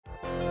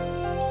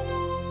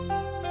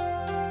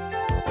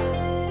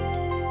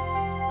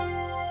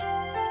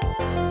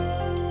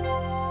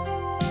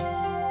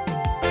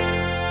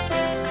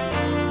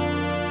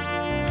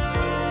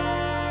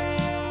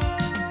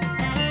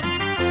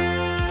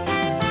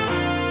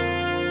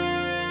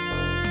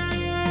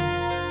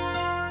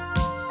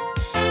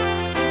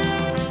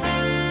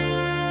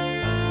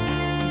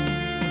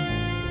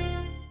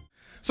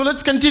So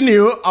let's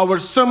continue our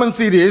sermon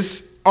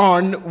series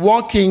on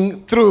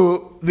walking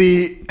through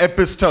the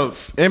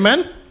epistles.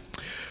 Amen.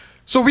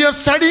 So we are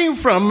studying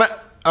from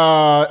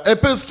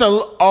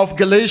epistle of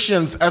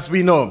Galatians, as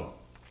we know.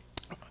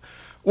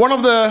 One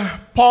of the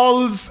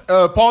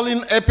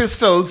Pauline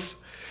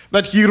epistles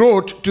that he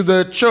wrote to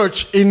the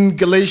church in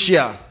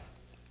Galatia.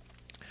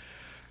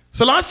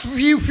 So last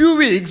few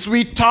weeks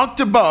we talked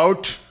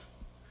about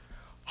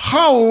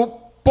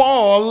how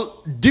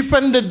Paul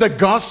defended the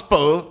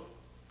gospel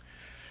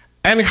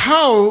and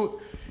how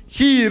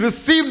he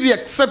received the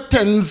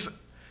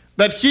acceptance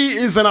that he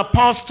is an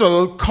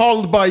apostle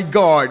called by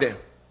God.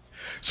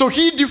 So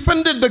he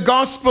defended the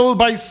gospel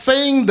by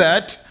saying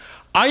that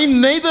I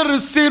neither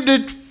received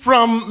it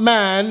from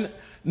man,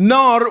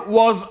 nor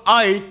was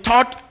I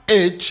taught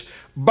it,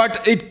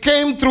 but it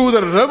came through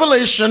the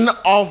revelation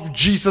of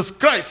Jesus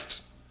Christ.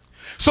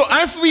 So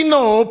as we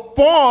know,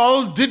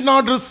 Paul did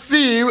not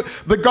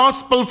receive the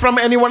gospel from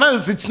anyone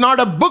else. It's not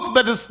a book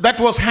that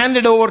was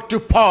handed over to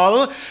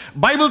Paul.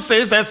 Bible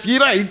says, as he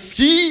writes,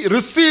 he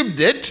received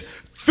it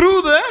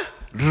through the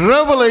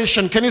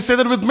revelation. Can you say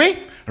that with me?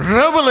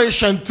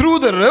 Revelation, through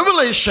the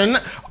revelation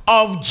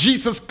of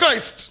Jesus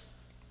Christ.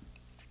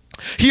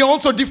 He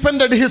also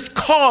defended his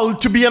call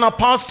to be an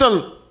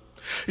apostle.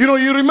 You know,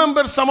 you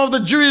remember some of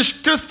the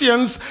Jewish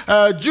Christians,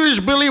 Jewish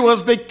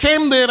believers, they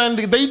came there and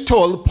they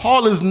told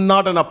Paul is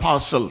not an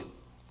apostle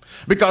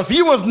because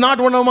he was not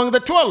one among the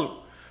 12.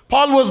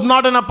 Paul was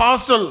not an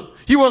apostle.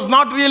 He was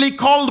not really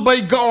called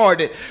by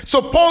God.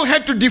 So Paul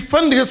had to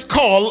defend his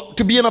call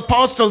to be an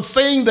apostle,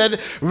 saying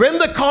that when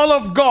the call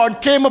of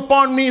God came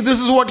upon me, this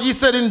is what he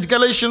said in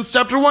Galatians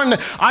chapter 1,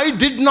 I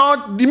did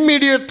not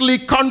immediately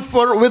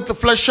confer with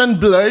flesh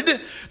and blood,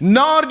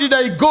 nor did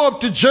I go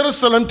up to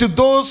Jerusalem to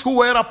those who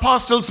were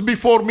apostles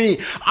before me.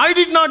 I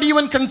did not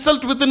even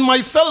consult within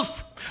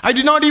myself. I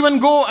did not even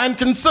go and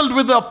consult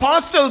with the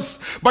apostles.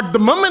 But the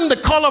moment the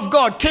call of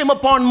God came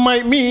upon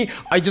me,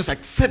 I just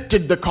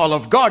accepted the call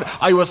of God.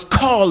 I was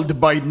called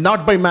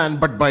not by man,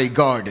 but by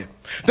God.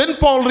 Then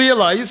Paul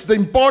realized the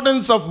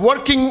importance of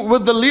working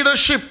with the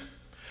leadership.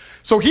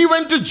 So he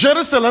went to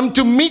Jerusalem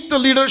to meet the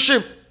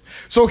leadership.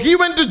 So he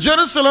went to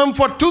Jerusalem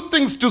for two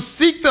things: to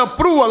seek the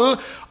approval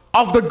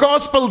of the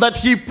gospel that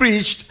he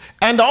preached,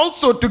 and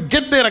also to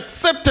get their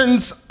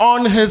acceptance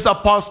on his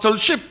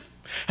apostleship.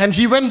 And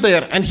he went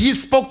there and he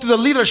spoke to the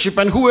leadership.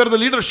 And who were the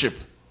leadership?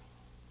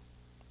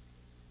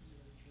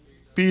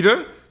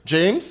 Peter,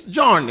 James,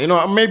 John.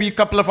 Maybe a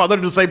couple of other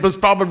disciples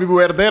probably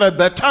were there at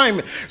that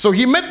time. So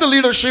he met the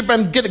leadership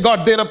and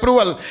got their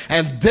approval.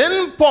 And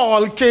then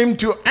Paul came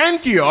to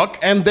Antioch,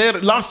 and there,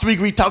 last week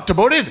we talked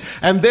about it.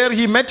 And there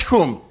he met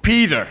whom?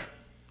 Peter.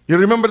 You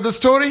remember the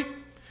story?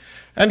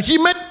 And he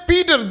met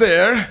Peter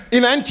there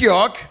in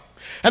Antioch.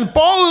 And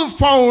Paul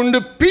found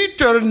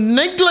Peter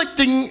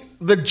neglecting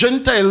the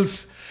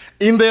Gentiles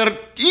in their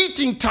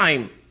eating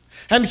time.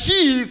 And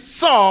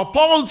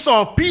Paul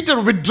saw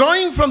Peter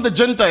withdrawing from the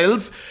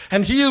Gentiles,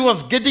 and he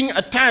was getting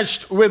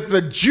attached with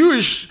the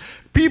Jewish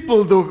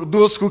people,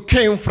 those who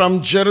came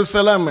from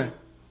Jerusalem.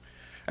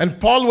 And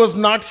Paul was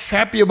not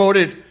happy about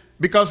it,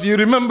 because you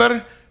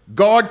remember,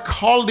 God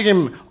called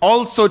him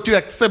also to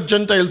accept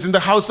Gentiles in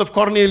the house of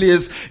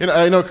Cornelius.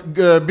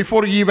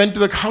 Before he went to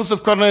the house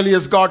of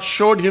Cornelius, God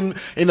showed him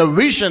in a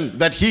vision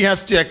that he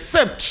has to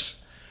accept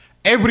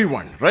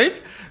everyone, right?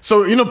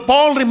 So,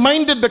 Paul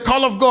reminded the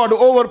call of God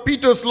over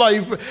Peter's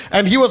life,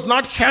 and he was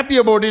not happy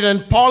about it.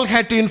 And Paul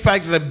had to, in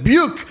fact,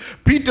 rebuke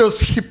Peter's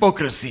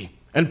hypocrisy.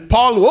 And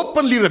Paul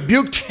openly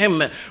rebuked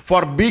him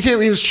for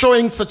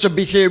showing such a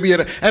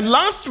behavior. And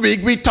last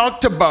week we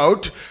talked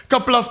about a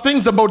couple of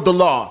things about the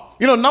law.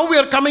 Now we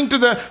are coming to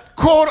the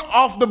core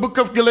of the book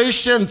of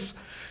Galatians.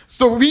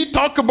 So we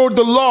talk about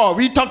the law.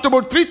 We talked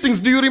about three things.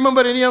 Do you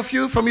remember, any of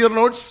you, from your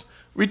notes?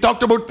 We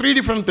talked about three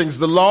different things.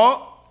 The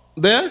law,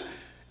 the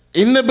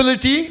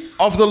inability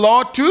of the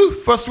law to,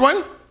 first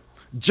one,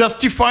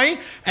 justify,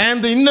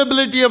 and the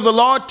inability of the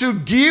law to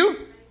give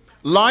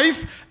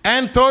life,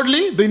 and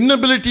thirdly, the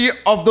inability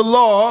of the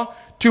law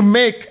to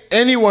make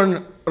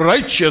anyone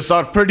righteous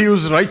or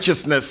produce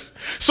righteousness.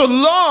 So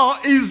law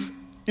is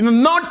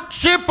not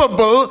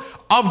capable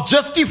of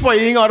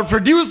justifying or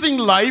producing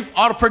life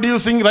or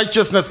producing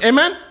righteousness.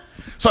 Amen?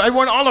 So I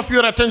want all of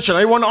your attention.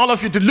 I want all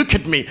of you to look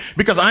at me,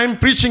 because I'm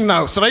preaching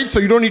now, right? So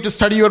you don't need to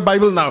study your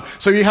Bible now.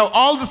 So you have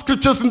all the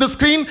scriptures in the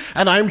screen,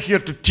 and I'm here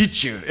to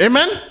teach you.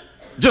 Amen?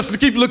 Just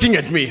keep looking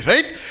at me,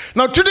 right?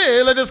 Now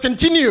today, let us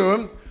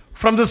continue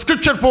from the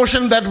scripture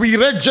portion that we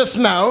read just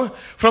now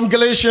from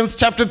Galatians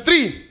chapter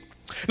 3.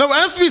 Now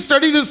as we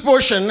study this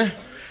portion,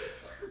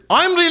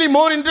 I'm really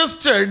more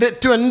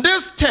interested to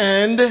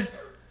understand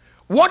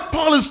what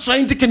Paul is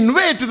trying to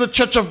convey to the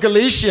church of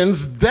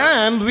Galatians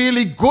than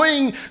really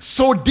going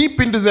so deep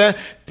into the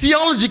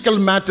theological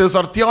matters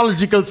or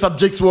theological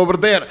subjects over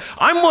there.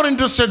 I'm more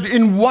interested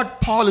in what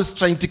Paul is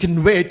trying to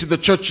convey to the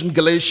church in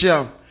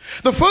Galatia.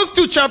 The first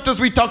two chapters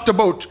we talked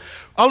about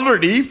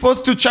already.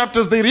 First two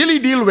chapters, they really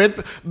deal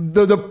with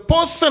the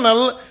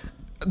personal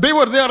they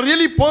are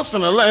really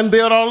personal, and they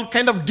are all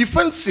kind of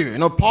defensive.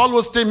 Paul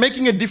was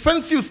making a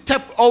defensive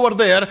step over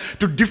there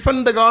to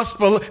defend the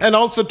gospel and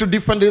also to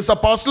defend his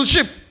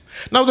apostleship.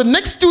 Now, the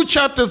next two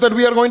chapters that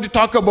we are going to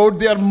talk about,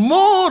 they are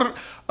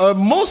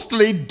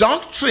mostly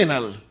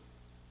doctrinal,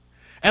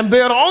 and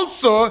they are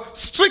also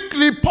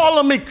strictly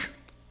polemic.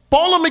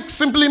 Polemic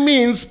simply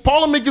means,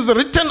 polemic is a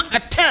written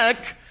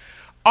attack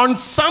on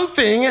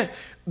something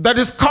that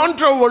is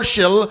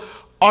controversial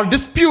or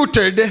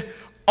disputed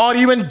or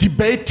even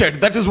debated.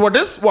 That is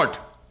what?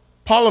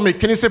 Polemic.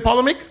 Can you say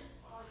polemic?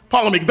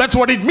 Polemic. That's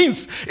what it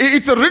means.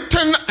 It's a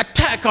written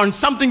attack on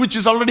something which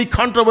is already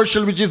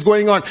controversial, which is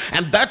going on.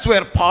 And that's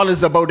where Paul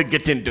is about to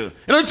get into.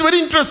 It's very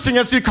interesting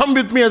as you come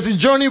with me, as you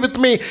journey with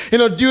me,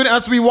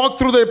 as we walk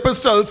through the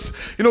epistles,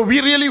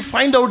 we really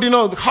find out,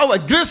 how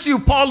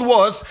aggressive Paul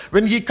was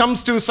when he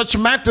comes to such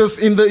matters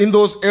in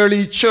those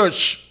early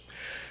church.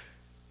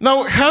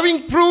 Now,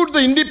 having proved the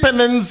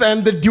independence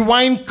and the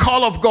divine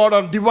call of God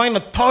or divine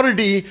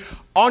authority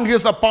on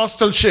his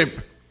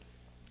apostleship,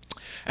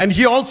 and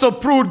he also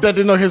proved that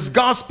his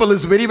gospel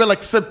is very well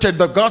accepted.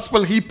 The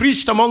gospel he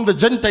preached among the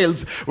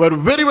Gentiles were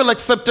very well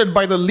accepted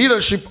by the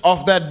leadership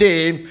of that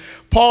day.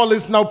 Paul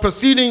is now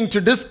proceeding to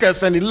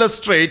discuss and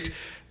illustrate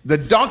the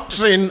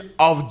doctrine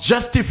of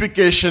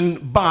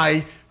justification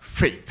by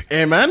faith.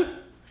 Amen?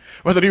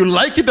 Whether you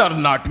like it or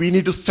not, we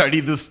need to study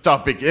this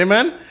topic.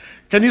 Amen?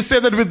 Can you say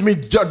that with me?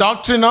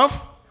 Doctrine of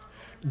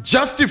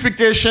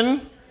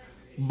justification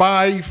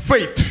by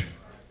faith.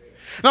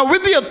 Now,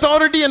 with the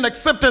authority and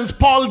acceptance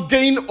Paul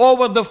gained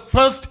over the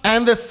first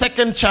and the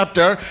second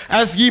chapter,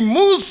 as he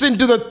moves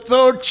into the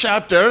third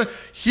chapter,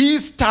 he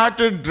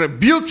started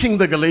rebuking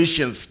the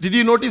Galatians. Did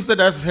you notice that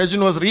as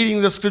Hejin was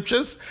reading the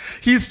scriptures?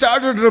 He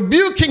started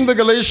rebuking the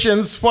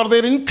Galatians for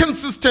their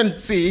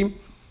inconsistency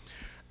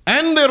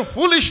and their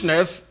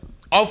foolishness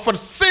of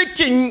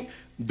forsaking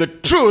the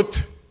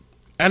truth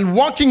and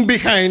walking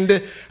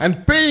behind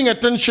and paying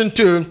attention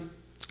to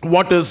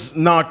what is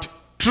not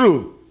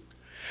true.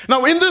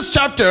 Now, in this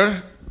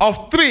chapter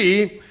of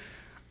 3,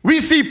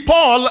 we see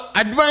Paul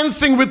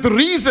advancing with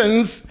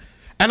reasons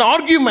and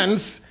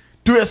arguments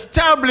to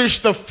establish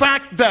the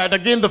fact that,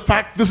 again,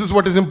 this is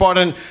what is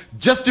important,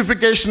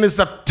 justification is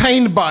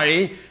obtained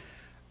by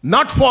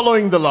not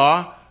following the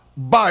law,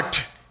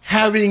 but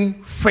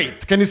having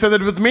faith. Can you say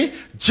that with me?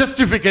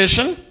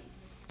 Justification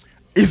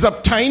is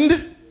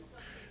obtained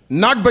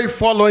not by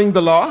following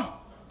the law,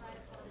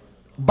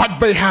 but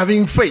by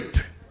having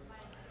faith.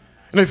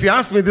 If you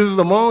ask me, this is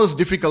the most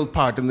difficult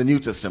part in the New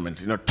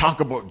Testament. Talk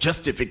about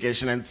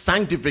justification and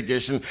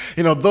sanctification.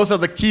 Those are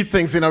the key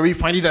things. We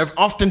find it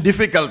often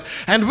difficult.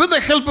 And with the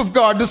help of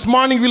God, this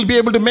morning we'll be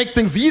able to make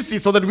things easy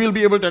so that we'll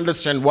be able to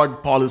understand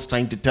what Paul is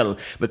trying to tell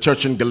the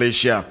church in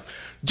Galatia.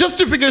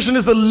 Justification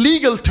is a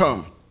legal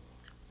term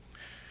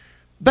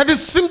that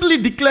is simply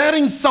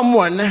declaring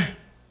someone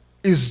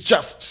is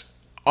just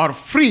or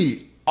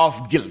free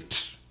of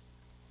guilt.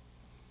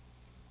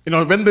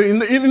 When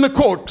in the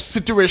court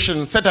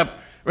situation set up,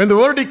 when the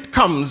verdict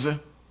comes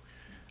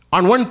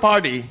on one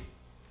party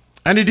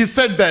and it is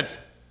said that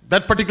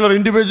that particular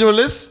individual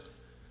is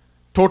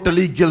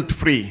totally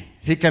guilt-free,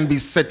 he can be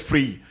set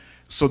free.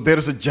 So there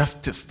is a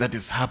justice that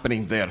is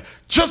happening there.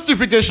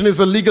 Justification is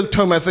a legal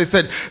term, as I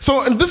said.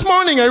 So this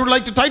morning I would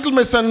like to title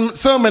my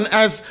sermon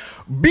as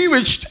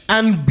Bewitched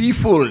and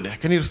Befooled.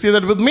 Can you say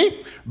that with me?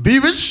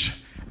 Bewitched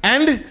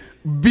and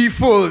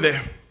Befooled.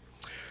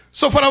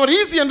 So for our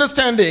easy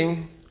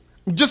understanding,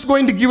 I'm just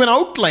going to give an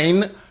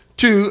outline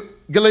to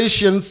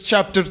Galatians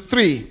chapter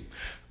 3.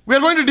 We are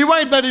going to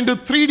divide that into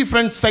 3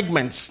 different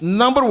segments.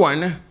 Number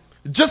 1,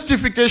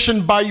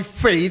 justification by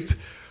faith,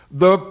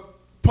 the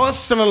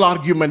personal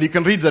argument. You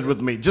can read that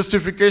with me.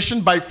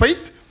 Justification by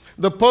faith,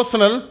 the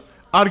personal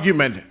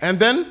argument. And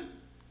then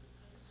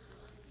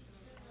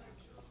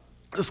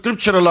the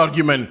scriptural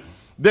argument.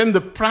 Then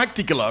the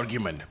practical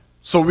argument.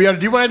 So we are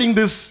dividing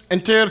this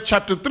entire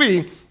chapter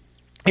 3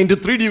 into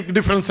 3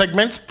 different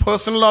segments: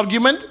 personal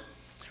argument,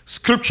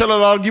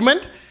 scriptural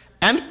argument,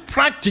 and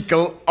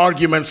practical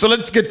argument. So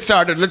let's get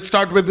started. Let's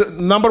start with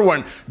number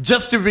 1,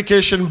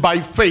 justification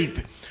by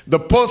faith, the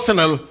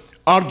personal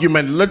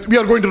argument. We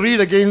are going to read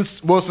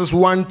against verses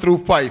 1 through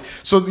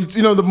 5. So,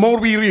 the more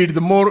we read, the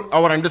more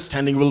our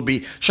understanding will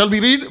be. Shall we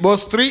read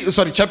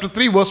chapter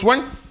 3, verse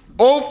 1?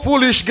 O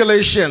foolish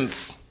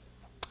Galatians,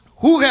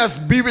 who has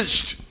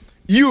bewitched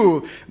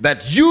you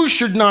that you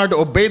should not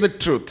obey the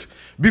truth,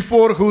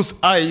 before whose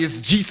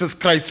eyes Jesus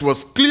Christ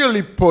was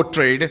clearly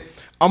portrayed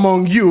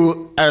among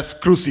you as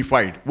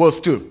crucified.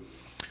 Verse 2.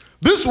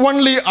 This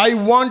only I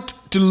want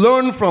to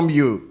learn from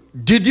you.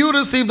 Did you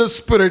receive the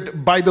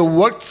Spirit by the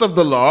works of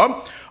the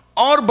law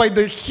or by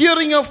the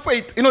hearing of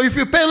faith? If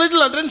you pay a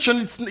little attention,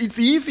 it's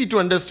easy to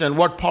understand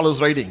what Paul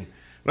is writing,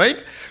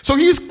 right? So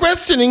he's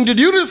questioning, did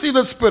you receive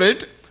the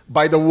Spirit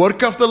by the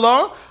work of the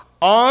law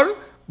or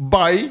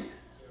by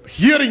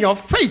hearing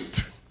of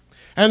faith?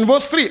 And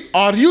verse 3,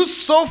 are you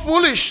so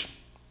foolish,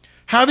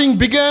 having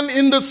begun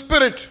in the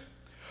Spirit?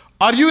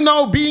 Are you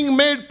now being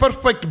made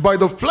perfect by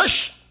the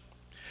flesh?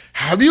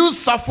 Have you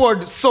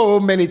suffered so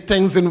many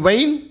things in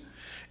vain?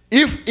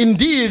 if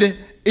indeed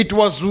it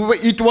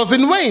was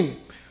in vain.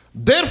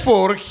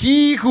 Therefore,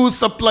 he who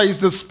supplies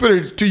the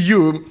Spirit to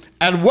you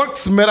and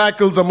works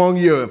miracles among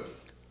you,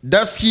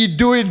 does he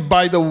do it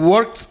by the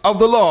works of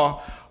the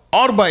law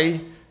or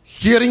by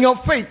hearing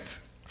of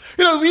faith?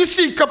 We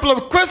see a couple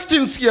of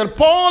questions here.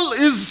 Paul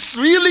is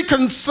really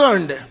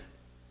concerned.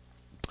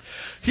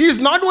 He is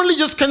not only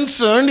just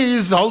concerned, he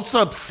is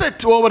also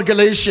upset over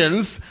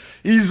Galatians.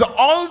 He is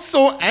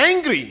also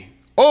angry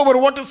over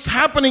what is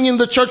happening in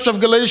the church of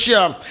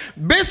Galatia.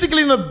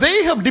 Basically,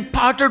 they have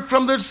departed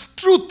from the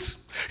truth.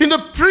 In the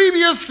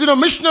previous,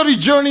 missionary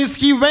journeys,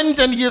 he went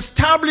and he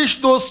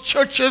established those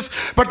churches.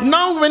 But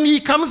now when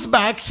he comes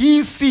back,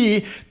 he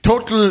see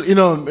totally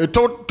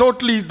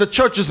the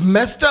church is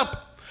messed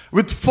up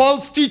with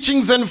false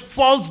teachings and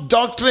false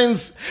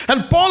doctrines.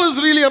 And Paul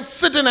is really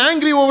upset and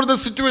angry over the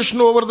situation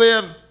over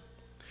there.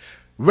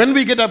 When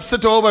we get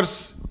upset over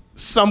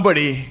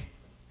somebody,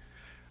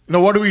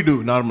 what do we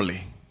do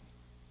normally?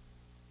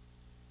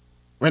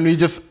 When we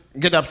just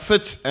get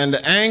upset and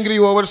angry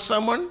over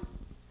someone,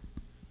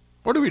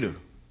 what do?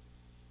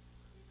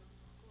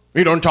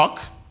 We don't talk.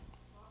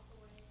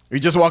 We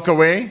just walk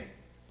away.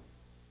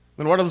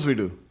 Then what else we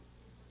do?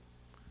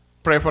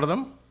 Pray for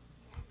them?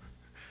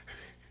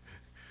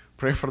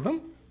 Pray for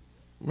them?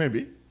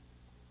 Maybe.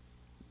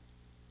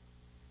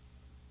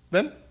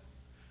 Then?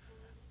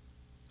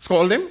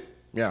 Scold him?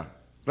 Yeah.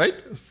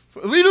 Right?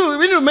 So we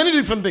do many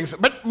different things.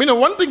 But,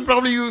 one thing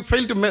probably you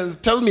fail to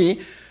tell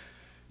me,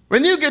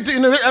 when you get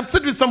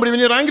upset with somebody, when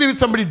you're angry with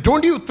somebody,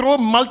 don't you throw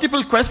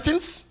multiple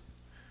questions?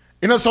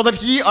 So that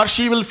he or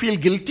she will feel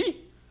guilty.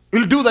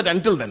 We'll do that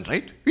until then,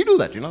 right? We do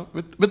that,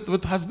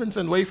 with husbands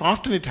and wife.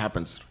 Often it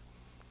happens,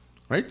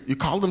 right? You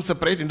call them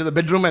separate into the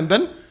bedroom and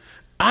then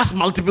ask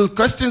multiple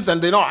questions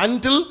and,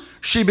 until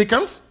she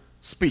becomes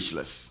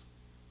speechless.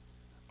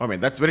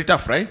 That's very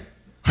tough, right?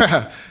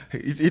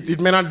 it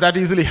may not that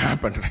easily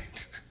happen,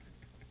 right?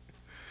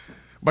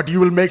 But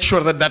you will make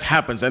sure that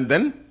happens and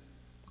then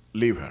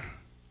leave her.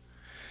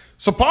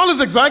 So Paul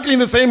is exactly in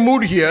the same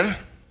mood here.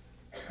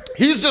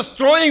 He's just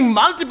throwing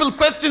multiple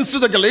questions to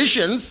the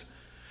Galatians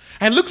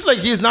and looks like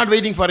he's not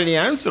waiting for any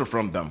answer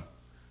from them.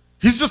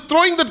 He's just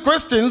throwing the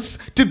questions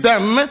to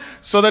them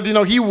so that,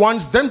 he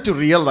wants them to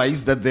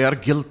realize that they are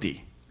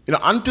guilty.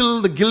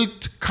 Until the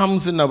guilt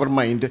comes in our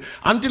mind,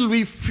 until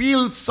we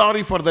feel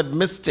sorry for that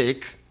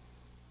mistake,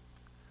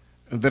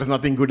 there's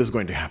nothing good is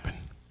going to happen.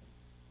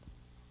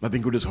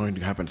 Nothing good is going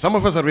to happen. Some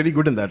of us are very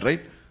good in that,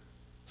 right?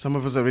 Some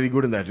of us are very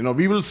good in that.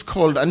 We will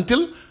scold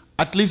until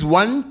at least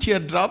one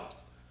teardrop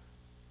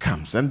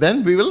comes, and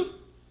then we will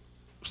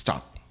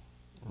stop,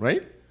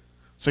 right?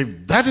 So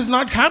if that is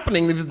not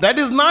happening, if that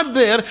is not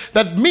there,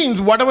 that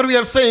means whatever we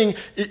are saying,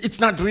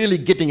 it's not really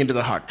getting into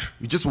the heart.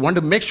 We just want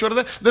to make sure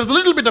that there's a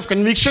little bit of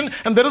conviction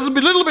and there is a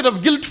little bit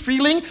of guilt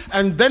feeling,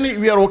 and then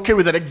we are okay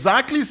with it.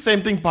 Exactly the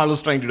same thing Paul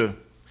is trying to do.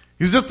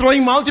 He's just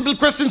throwing multiple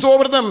questions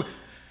over them,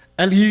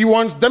 and he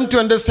wants them to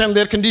understand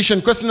their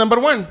condition. Question number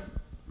 1,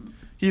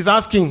 he's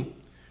asking,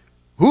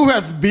 who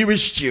has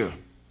bewitched you?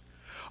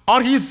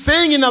 Or he's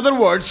saying, in other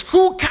words,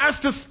 who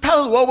cast a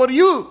spell over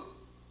you?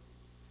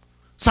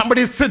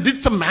 Somebody did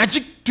some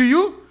magic to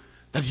you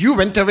that you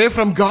went away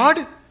from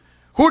God?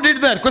 Who did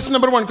that? Question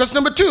number 1. Question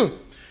number 2,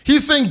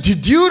 he's saying,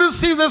 did you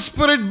receive the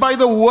Spirit by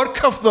the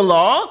work of the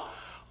law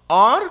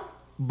or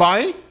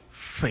by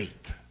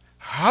faith?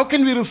 How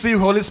can we receive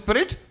Holy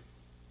Spirit?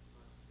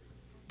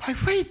 By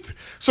faith.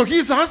 So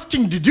he's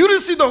asking, did you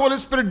receive the Holy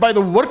Spirit by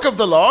the work of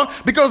the law?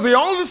 Because they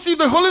all received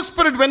the Holy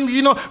Spirit when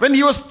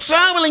he was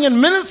traveling and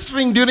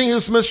ministering during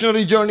his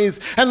missionary journeys.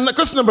 And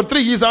question number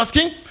 3, he's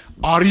asking,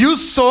 are you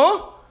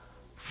so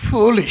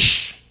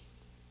foolish?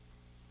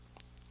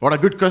 What a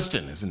good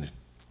question, isn't it?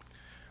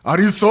 Are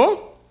you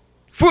so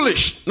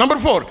foolish? Number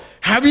 4,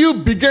 have you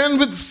begun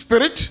with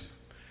spirit,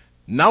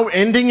 now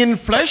ending in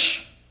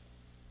flesh?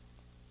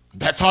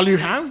 That's all you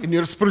have in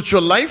your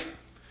spiritual life?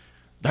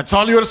 That's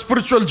all your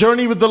spiritual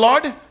journey with the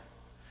Lord?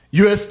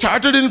 You have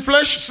started in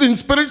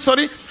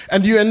spirit,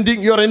 and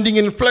you're ending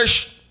in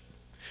flesh.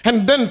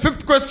 And then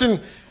 5th question,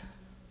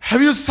 have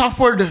you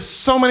suffered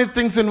so many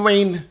things in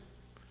vain?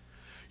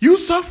 You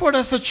suffered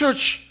as a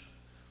church.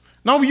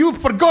 Now you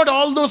forgot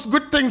all those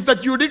good things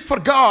that you did for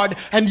God,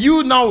 and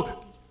you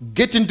now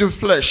get into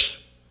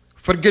flesh,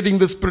 forgetting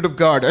the Spirit of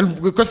God.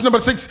 And question number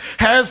 6,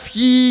 has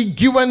he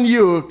given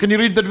you, can you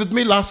read that with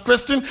me? Last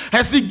question.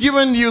 Has he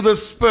given you the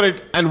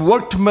Spirit and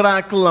worked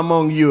miracle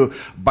among you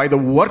by the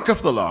work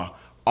of the law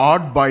or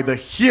by the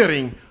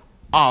hearing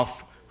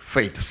of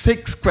faith?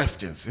 6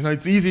 questions.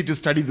 It's easy to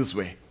study this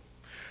way.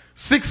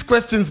 6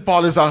 questions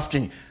Paul is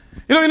asking.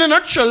 In a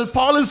nutshell,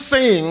 Paul is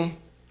saying,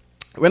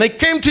 when I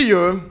came to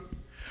you,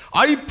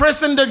 I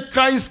presented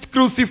Christ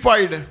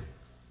crucified.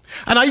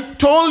 And I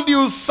told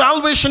you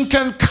salvation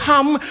can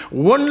come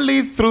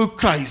only through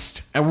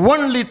Christ, and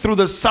only through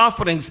the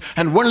sufferings,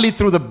 and only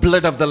through the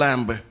blood of the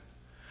Lamb.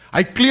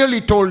 I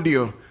clearly told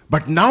you,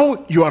 but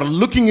now you are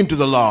looking into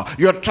the law.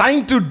 You are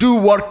trying to do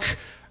work.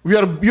 You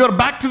are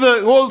back to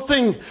the whole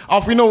thing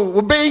of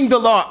obeying the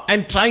law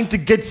and trying to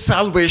get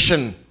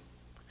salvation.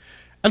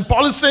 And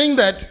Paul is saying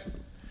that,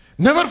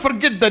 never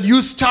forget that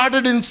you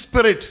started in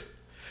spirit.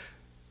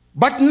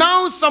 But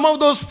now some of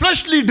those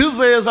fleshly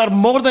desires are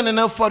more than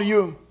enough for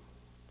you.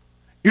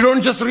 You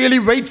don't just really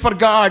wait for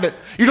God.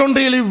 You don't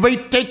really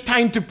take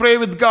time to pray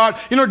with God.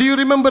 Do you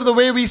remember the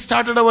way we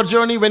started our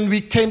journey when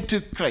we came to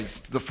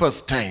Christ the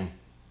first time?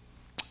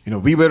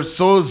 We were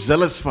so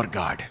zealous for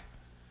God.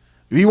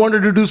 We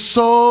wanted to do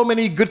so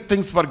many good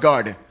things for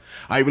God.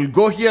 I will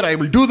go here, I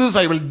will do this,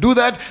 I will do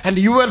that. And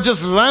you were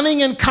just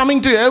running and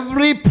coming to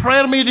every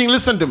prayer meeting.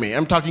 Listen to me,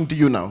 I'm talking to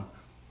you now.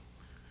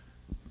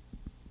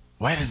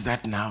 Where is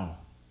that now?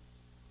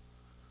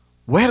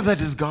 Where that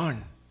is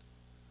gone?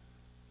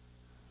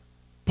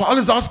 Paul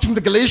is asking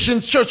the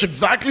Galatian church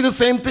exactly the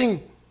same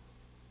thing.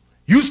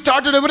 You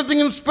started everything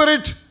in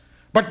spirit,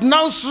 but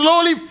now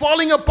slowly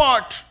falling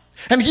apart.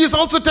 And he is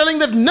also telling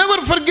that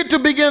never forget to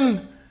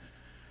begin.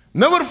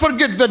 Never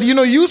forget that,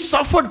 you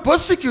suffered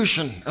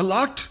persecution a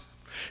lot.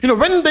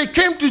 When they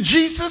came to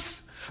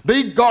Jesus,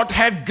 they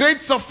had great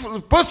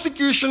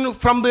persecution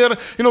from their,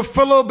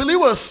 fellow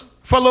believers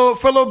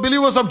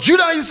of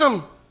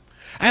Judaism.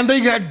 And they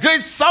had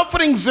great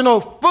sufferings,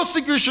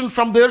 persecution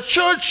from their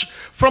church,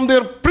 from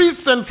their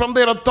priests and from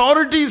their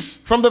authorities,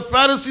 from the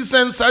Pharisees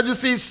and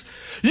Sadducees.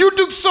 You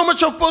took so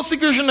much of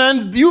persecution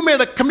and you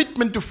made a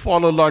commitment to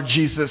follow Lord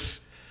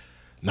Jesus.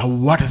 Now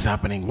what is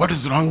happening? What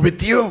is wrong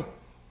with you?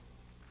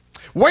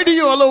 Why do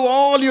you allow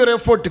all your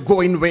effort to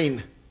go in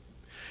vain?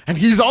 And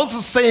he's also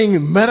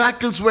saying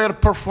miracles were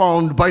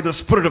performed by the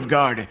Spirit of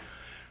God,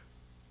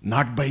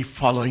 not by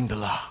following the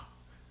law,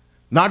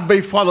 not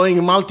by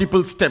following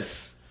multiple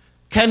steps.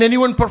 Can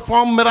anyone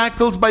perform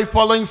miracles by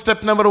following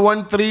step number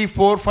 1, 3,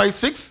 4, 5,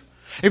 6?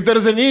 If there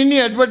is any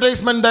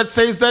advertisement that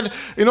says that,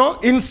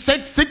 in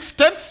six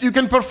steps you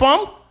can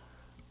perform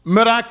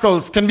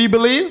miracles, can we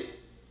believe?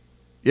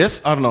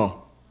 Yes or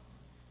no?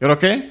 You're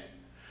okay?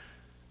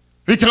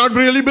 We cannot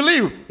really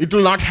believe. It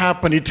will not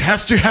happen. It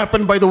has to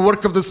happen by the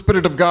work of the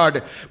Spirit of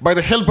God, by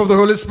the help of the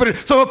Holy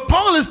Spirit. So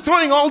Paul is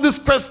throwing all these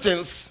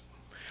questions,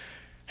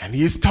 and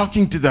he is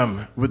talking to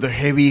them with a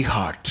heavy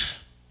heart.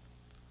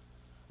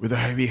 With a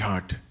heavy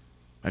heart.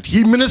 That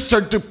he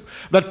ministered to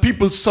that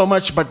people so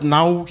much, but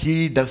now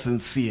he doesn't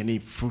see any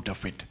fruit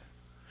of it.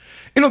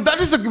 That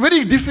is a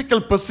very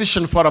difficult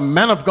position for a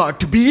man of God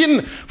to be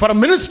in, for a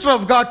minister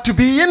of God to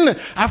be in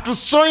after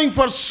sowing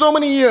for so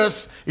many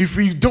years. If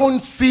we don't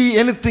see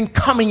anything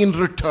coming in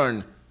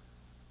return,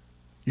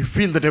 you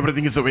feel that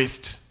everything is a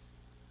waste.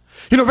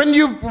 When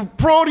you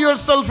pour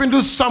yourself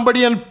into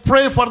somebody and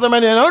pray for them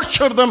and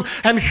nurture them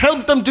and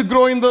help them to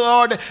grow in the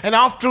Lord, and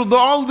after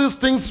all these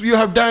things you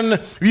have done,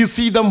 you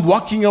see them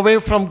walking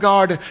away from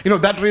God,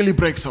 that really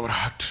breaks our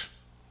heart.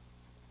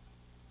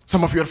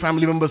 Some of your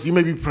family members you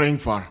may be praying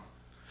for,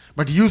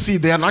 but you see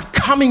they are not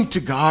coming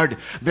to God.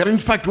 They are in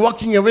fact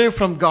walking away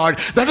from God.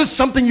 That is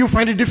something you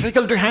find it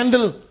difficult to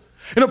handle.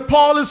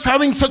 Paul is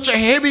having such a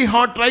heavy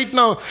heart right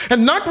now.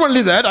 And not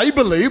only that, I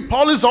believe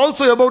Paul is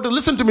also about to,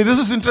 listen to me, this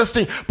is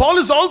interesting. Paul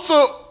is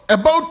also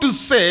about to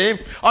say,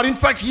 or in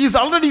fact he is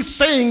already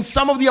saying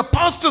some of the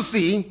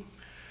apostasy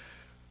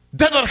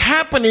that are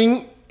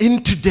happening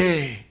in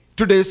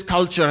today's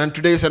culture and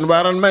today's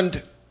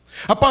environment.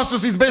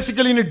 Apostasy is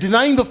basically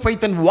denying the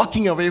faith and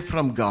walking away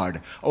from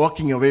God,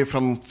 walking away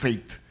from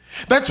faith.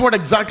 That's what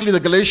exactly the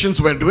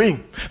Galatians were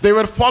doing. They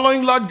were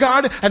following Lord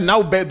God, and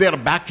now they are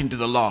back into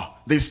the law.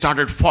 They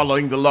started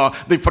following the law.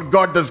 They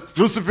forgot the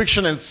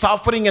crucifixion and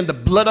suffering and the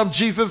blood of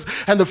Jesus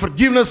and the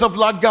forgiveness of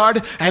Lord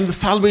God and the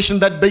salvation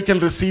that they can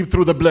receive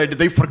through the blood.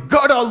 They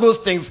forgot all those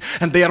things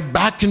and they are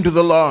back into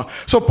the law.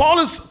 So Paul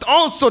is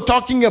also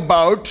talking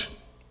about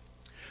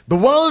the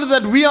world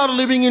that we are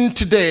living in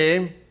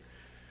today.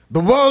 The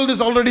world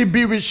is already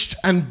bewitched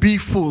and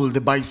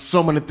befooled by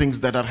so many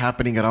things that are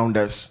happening around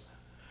us.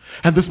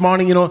 And this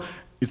morning,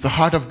 it's the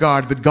heart of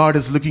God that God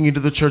is looking into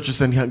the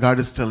churches and God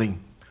is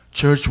telling,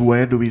 church,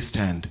 where do we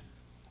stand?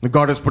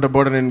 God has put a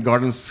burden in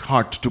God's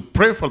heart to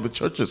pray for the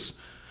churches.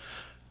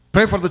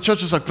 Pray for the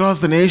churches across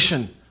the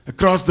nation,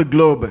 across the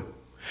globe.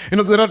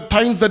 There are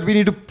times that we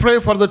need to pray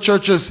for the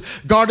churches.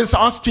 God is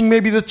asking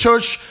maybe the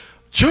church,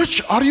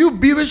 are you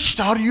bewitched?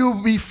 Are you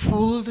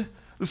befooled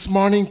this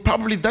morning?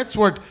 Probably that's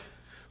what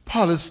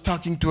Paul is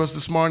talking to us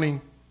this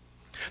morning.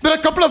 There are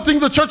a couple of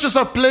things the churches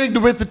are plagued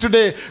with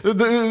today.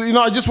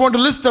 I just want to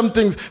list them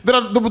things.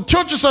 The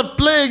churches are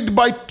plagued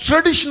by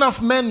tradition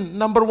of men,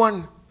 number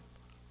one.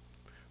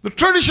 The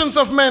traditions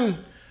of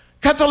men,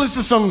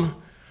 Catholicism,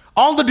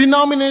 all the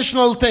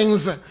denominational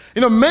things,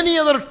 many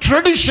other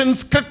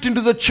traditions crept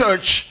into the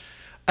church,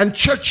 and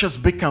church has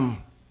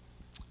become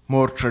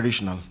more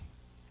traditional.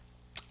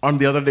 On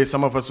the other day,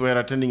 some of us were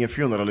attending a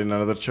funeral in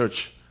another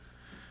church.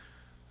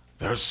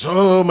 There are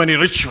so many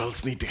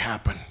rituals need to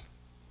happen.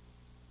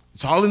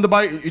 It's all in the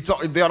Bible.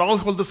 They are all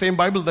hold the same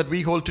Bible that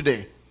we hold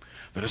today.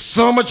 There is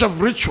so much of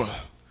ritual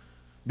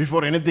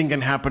before anything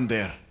can happen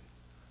there.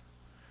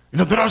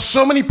 There are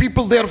so many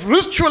people, they are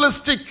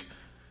ritualistic.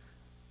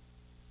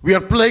 We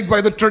are plagued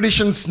by the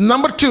traditions.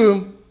 Number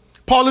two,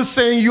 Paul is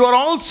saying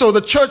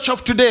the church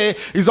of today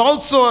is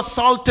also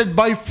assaulted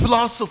by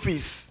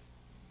philosophies.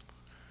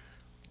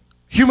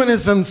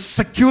 humanism,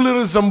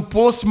 secularism,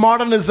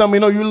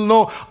 postmodernism, you'll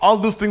know all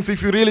those things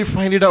if you really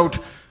find it out.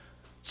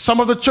 Some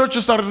of the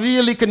churches are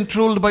really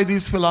controlled by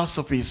these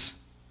philosophies.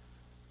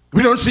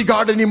 We don't see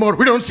God anymore.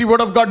 We don't see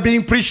Word of God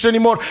being preached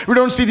anymore. We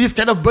don't see these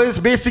kind of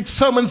basic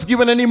sermons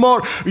given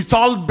anymore. It's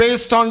all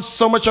based on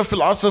so much of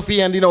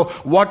philosophy and,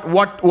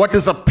 what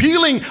is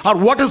appealing or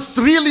what is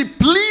really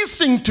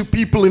pleasing to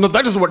people,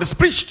 that is what is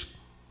preached.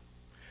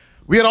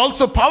 We are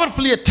also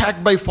powerfully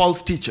attacked by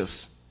false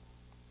teachers.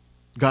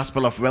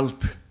 Gospel of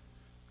wealth,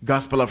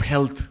 gospel of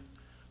health,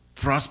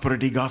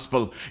 prosperity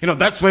gospel.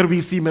 That's where we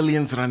see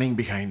millions running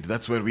behind.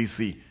 That's where we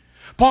see.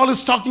 Paul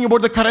is talking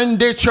about the current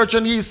day church,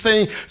 and he is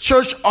saying,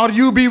 church, are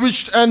you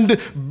bewitched and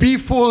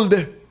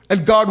befooled?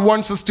 And God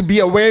wants us to be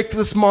awake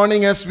this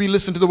morning as we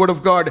listen to the word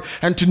of God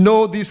and to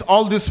know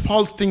all these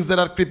false things that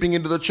are creeping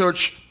into the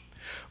church.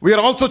 We are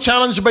also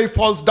challenged by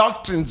false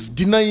doctrines,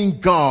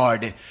 denying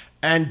God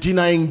and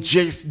denying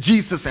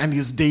Jesus and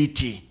his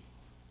deity.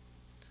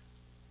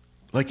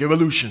 Like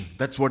evolution,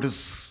 that's what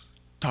is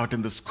taught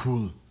in the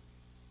school.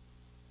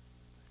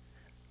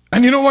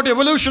 And you know what?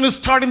 Evolution is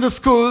taught in the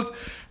schools.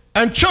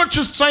 And church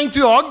is trying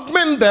to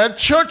augment that.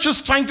 Church is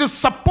trying to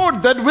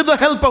support that with the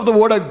help of the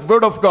word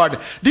of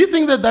God. Do you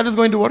think that is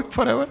going to work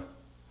forever?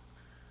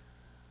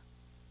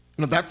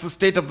 That's the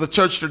state of the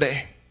church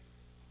today.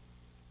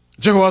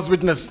 Jehovah's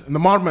Witness and the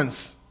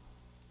Mormons.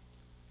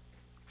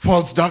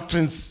 False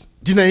doctrines,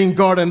 denying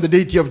God and the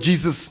deity of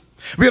Jesus.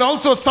 We are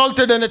also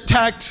assaulted and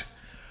attacked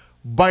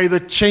by the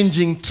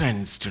changing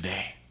trends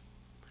today.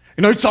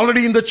 It's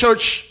already in the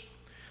church.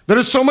 There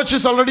is so much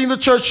is already in the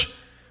church.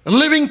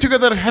 Living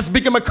together has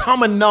become a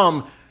common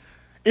norm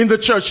in the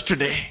church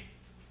today.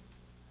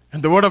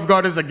 And the word of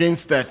God is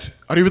against that.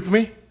 Are you with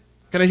me?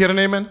 Can I hear an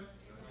amen?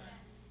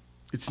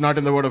 It's not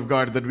in the word of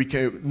God that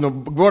the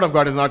word of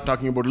God is not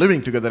talking about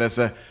living together as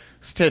a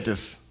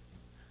status.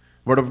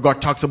 Word of God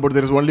talks about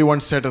there is only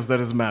one status, that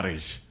is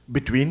marriage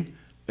between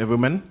a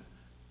woman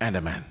and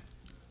a man.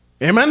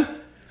 Amen?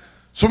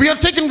 So we are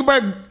taken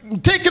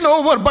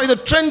over by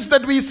the trends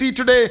that we see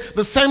today,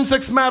 the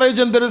same-sex marriage,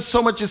 and there is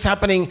so much is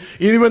happening.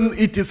 Even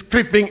it is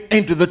creeping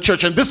into the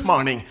church. And this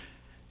morning,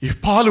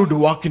 if Paul would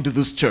walk into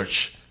this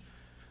church,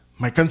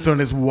 my concern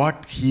is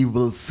what he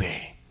will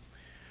say.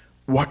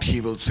 What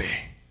he will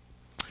say.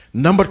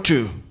 Number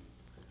 2,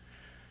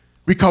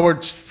 we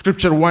covered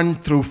scripture 1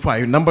 through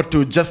 5. Number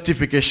 2,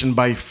 justification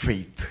by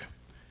faith.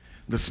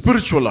 The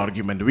spiritual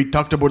argument. We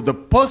talked about the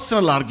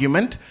personal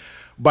argument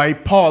by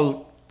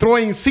Paul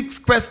throwing 6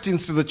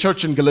 questions to the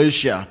church in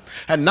Galatia.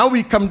 And now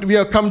we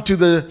have come to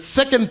the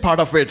second part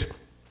of it,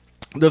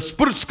 the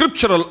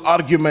scriptural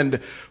argument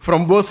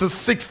from verses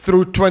 6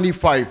 through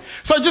 25.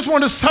 So I just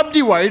want to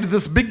subdivide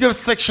this bigger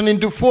section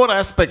into 4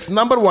 aspects.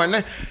 Number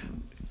 1,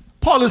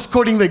 Paul is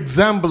quoting the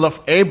example of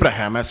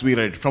Abraham as we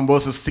read from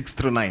verses 6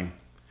 through 9.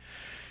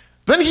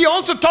 Then he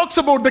also talks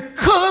about the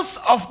curse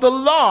of the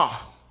law.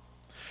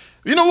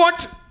 You know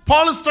what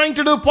Paul is trying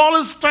to do? Paul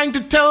is trying to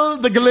tell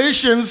the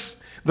Galatians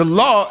the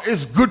law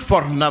is good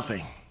for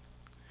nothing.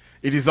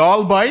 It is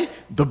all by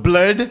the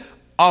blood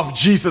of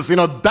Jesus.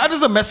 That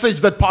is the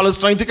message that Paul is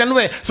trying to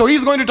convey. So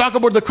he's going to talk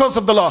about the curse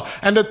of the law.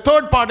 And the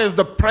third part is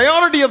the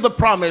priority of the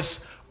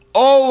promise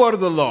over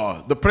the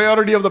law. The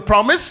priority of the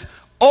promise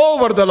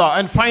over the law.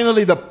 And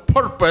finally, the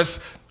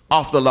purpose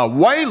of the law.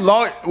 Why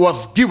law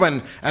was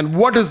given and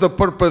what is the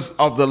purpose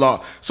of the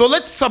law. So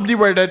let's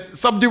subdivide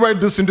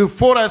this into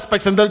 4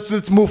 aspects, and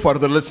let's move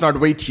further. Let's not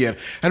wait here.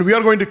 And we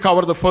are going to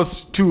cover the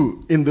first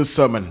 2 in this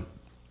sermon.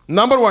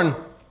 Number 1,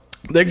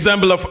 the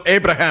example of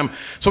Abraham.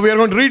 So we are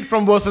going to read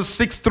from verses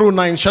 6 through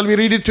 9. Shall we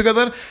read it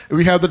together?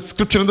 We have the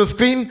scripture on the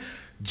screen.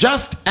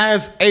 Just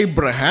as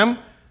Abraham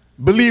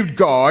believed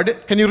God.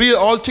 Can you read it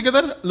all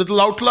together, a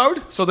little out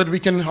loud, so that we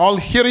can all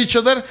hear each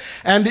other?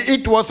 And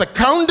it was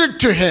accounted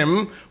to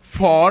him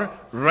for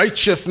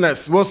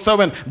righteousness. Verse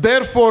 7.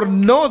 Therefore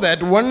know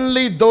that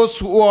only those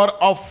who are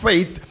of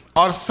faith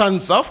are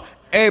sons of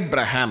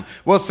Abraham.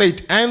 Verse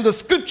 8. And the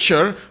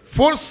scripture,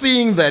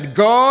 foreseeing that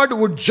God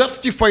would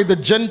justify the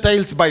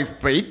Gentiles by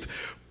faith,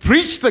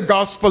 preached the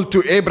gospel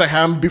to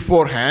Abraham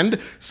beforehand,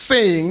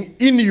 saying,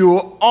 in you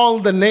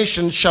all the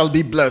nations shall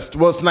be blessed.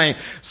 Verse 9.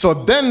 So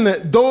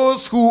then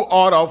those who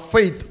are of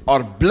faith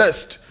are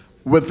blessed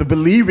with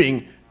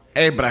believing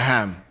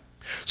Abraham.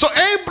 So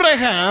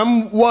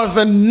Abraham was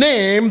a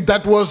name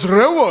that was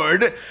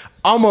revered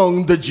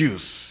among the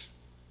Jews.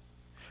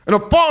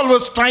 Paul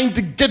was trying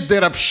to get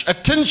their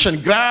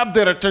attention, grab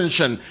their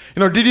attention.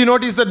 Did you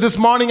notice that this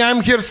morning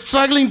I'm here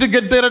struggling to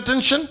get their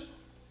attention?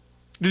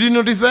 Did you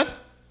notice that?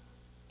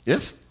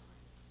 Yes?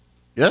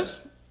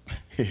 Yes?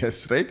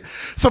 Yes, right?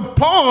 So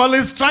Paul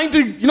is trying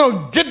to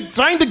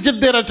get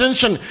their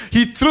attention.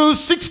 He threw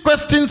 6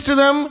 questions to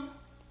them,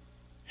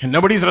 and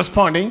nobody's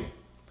responding.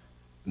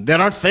 They're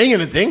not saying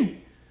anything.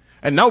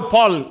 And now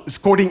Paul is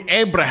quoting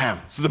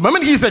Abraham. So the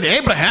moment he said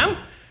Abraham,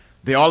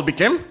 they all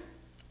became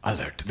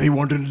alert. They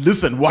want to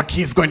listen what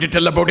he's going to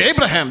tell about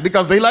Abraham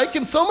because they like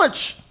him so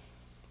much.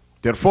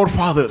 Their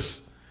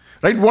forefathers,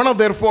 right? One of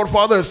their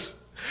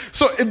forefathers.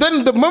 So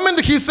then the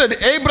moment he said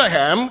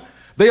Abraham,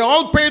 They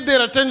all paid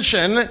their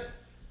attention.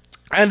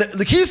 And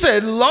he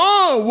said,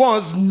 law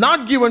was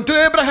not given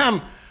to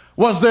Abraham.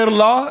 Was there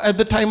law at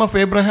the time of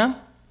Abraham?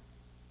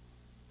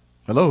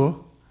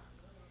 Hello?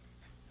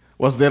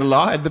 Was there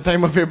law at the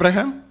time of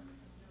Abraham?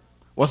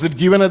 Was it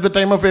given at the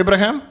time of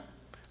Abraham?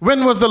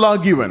 When was the law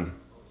given?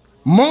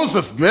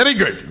 Moses. Very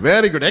good.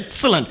 Very good.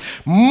 Excellent.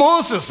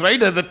 Moses,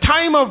 right? At the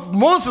time of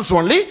Moses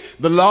only,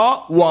 the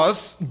law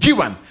was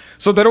given.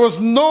 So there was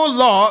no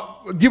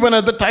law given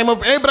at the time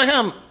of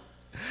Abraham.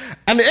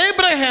 And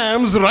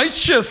Abraham's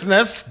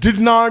righteousness did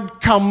not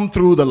come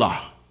through the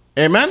law.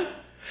 Amen?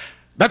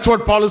 That's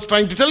what Paul is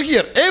trying to tell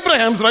here.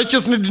 Abraham's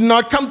righteousness did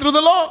not come through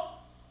the law.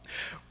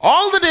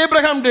 All that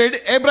Abraham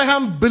did,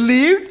 Abraham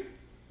believed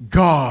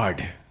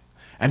God.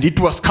 And it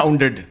was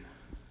counted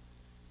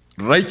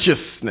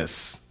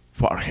righteousness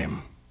for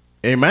him.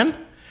 Amen?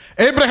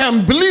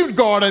 Abraham believed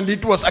God and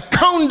it was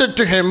accounted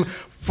to him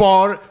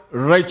for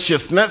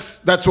righteousness.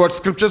 That's what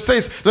scripture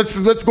says.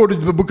 Let's go to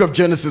the book of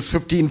Genesis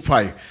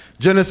 15:5.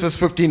 Genesis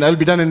 15, I'll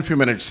be done in a few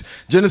minutes.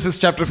 Genesis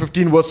chapter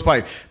 15 verse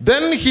 5.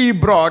 Then he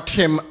brought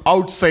him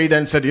outside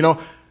and said,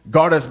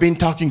 God has been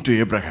talking to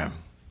Abraham.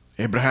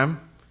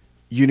 Abraham,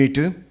 you need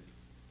to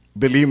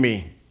believe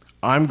me.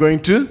 I'm going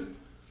to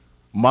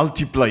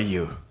multiply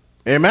you.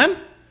 Amen?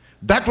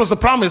 That was a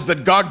promise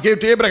that God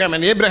gave to Abraham,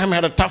 and Abraham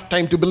had a tough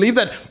time to believe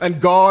that,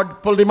 and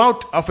God pulled him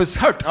out of his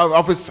hut,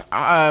 of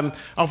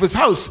his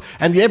house,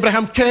 and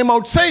Abraham came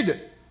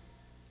outside.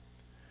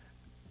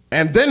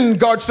 And then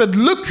God said,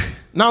 look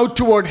now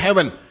toward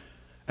heaven.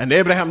 And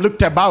Abraham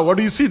looked above. What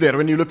do you see there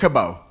when you look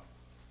above?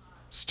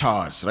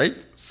 Stars,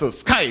 right? So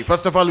sky.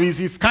 First of all, we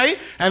see sky,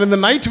 and in the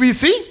night we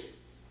see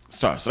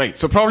stars, right?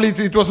 So probably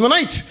it was in the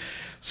night.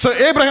 So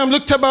Abraham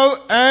looked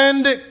above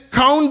and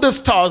count the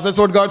stars. That's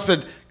what God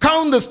said.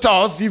 Count the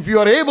stars if you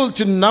are able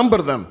to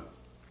number them.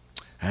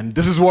 And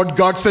this is what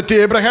God said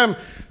to Abraham.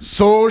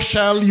 So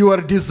shall your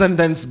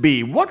descendants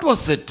be. What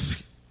was it?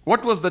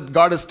 What was that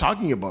God is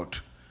talking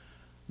about?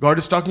 God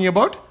is talking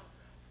about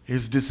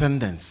his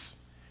descendants.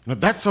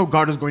 That's how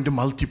God is going to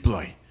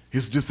multiply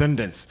his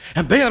descendants.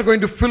 And they are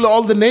going to fill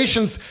all the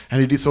nations.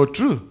 And it is so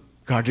true.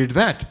 God did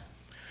that.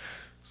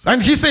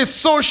 And he says,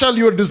 so shall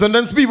your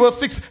descendants be. Verse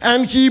 6,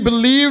 and he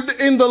believed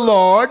in the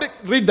Lord.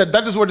 Read that.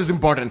 That is what is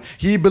important.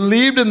 He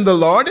believed in the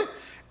Lord,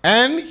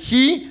 and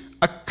he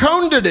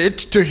accounted it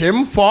to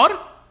him for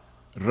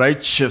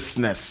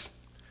righteousness.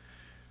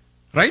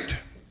 Right?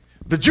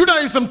 The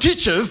Judaism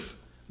teaches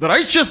the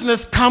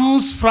righteousness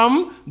comes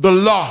from the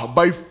law,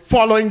 by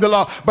following the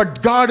law.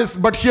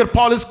 But here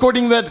Paul is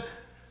quoting that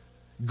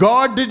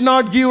God did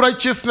not give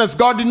righteousness.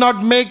 God did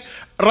not make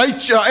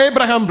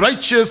Abraham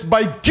righteous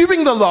by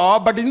giving the law,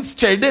 but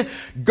instead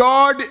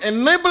God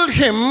enabled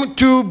him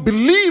to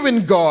believe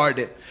in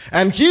God.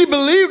 And he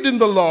believed in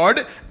the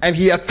Lord, and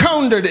he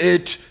accounted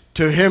it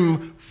to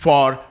him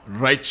for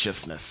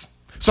righteousness.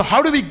 So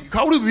how do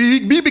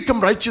we become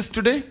righteous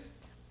today?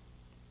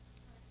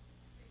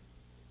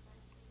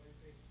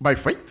 By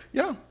faith,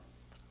 yeah.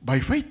 By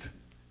faith.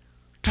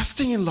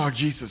 Trusting in Lord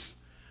Jesus.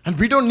 And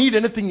we don't need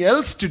anything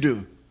else to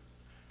do.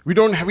 We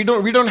don't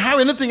have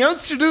anything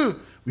else to do.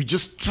 We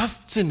just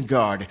trust in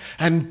God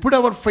and put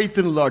our faith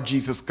in Lord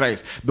Jesus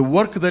Christ. The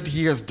work that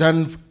he has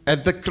done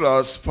at the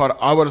cross for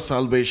our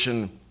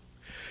salvation.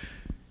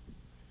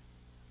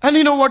 And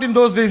you know what? In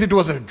those days it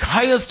was a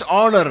highest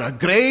honor, a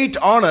great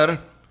honor,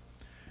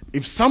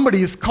 if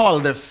somebody is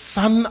called a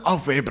son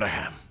of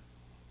Abraham.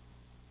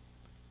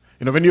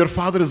 When your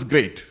father is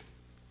great,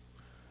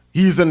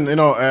 he's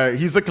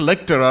a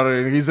collector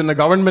or he's a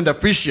government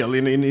official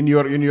in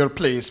your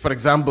place, for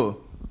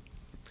example,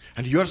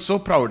 and you are so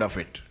proud of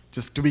it,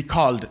 just to be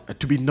called,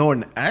 to be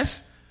known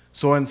as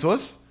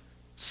so-and-so's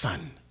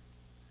son.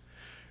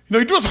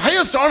 It was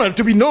highest honor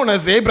to be known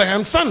as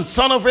Abraham's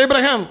son of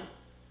Abraham.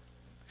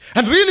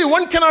 And really,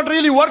 one cannot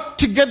really work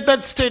to get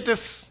that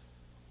status.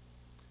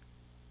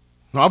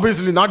 Now,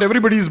 obviously, not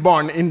everybody is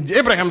born in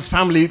Abraham's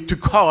family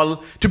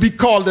to be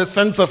called as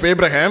sons of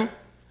Abraham.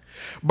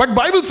 But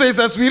Bible says,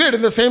 as we read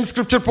in the same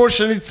scripture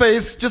portion, it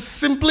says, just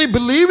simply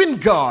believe in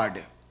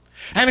God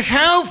and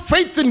have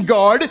faith in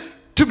God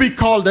to be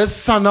called as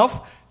son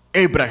of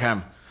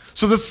Abraham.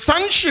 So the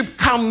sonship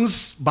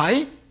comes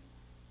by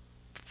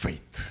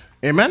faith.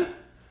 Amen?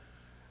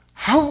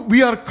 How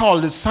we are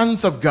called as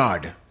sons of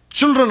God,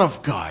 children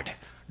of God,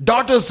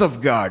 daughters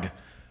of God,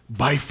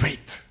 by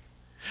faith.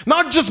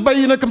 Not just by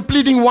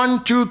completing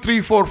 1, 2,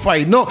 3, 4,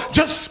 5. No,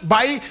 just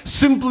by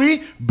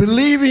simply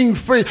believing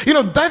faith.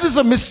 That is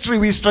a mystery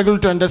we struggle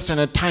to understand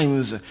at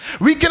times.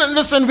 We can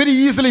understand very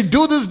easily,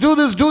 do this,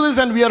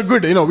 and we are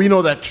good. We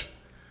know that.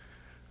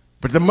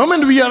 But the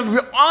moment we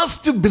are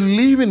asked to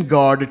believe in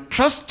God,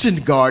 trust in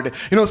God,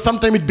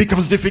 sometimes it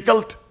becomes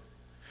difficult.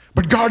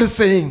 But God is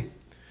saying,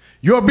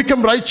 you have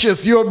become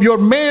righteous. You are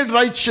made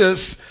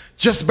righteous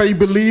just by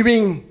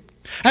believing.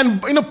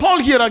 And Paul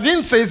here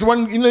again says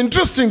one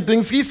interesting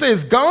things. He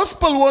says,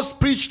 gospel was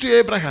preached to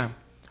Abraham.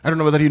 I don't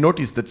know whether you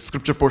noticed that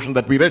scripture portion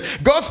that we read.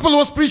 Gospel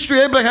was preached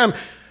to Abraham.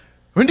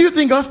 When do you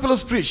think gospel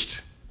was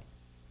preached?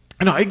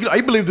 And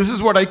I believe this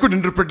is what I could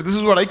interpret. This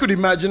is what I could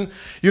imagine.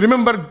 You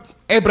remember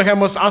Abraham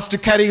was asked to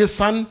carry his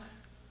son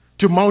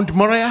to Mount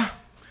Moriah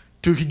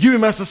to give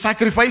him as a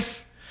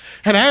sacrifice.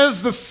 And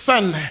as the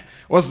son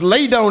was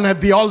laid down at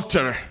the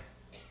altar,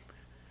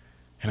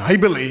 and I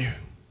believe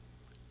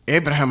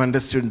Abraham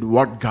understood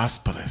what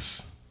gospel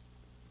is.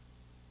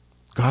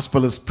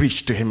 Gospel is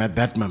preached to him at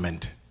that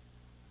moment.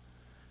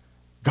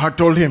 God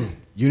told him,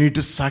 you need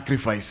to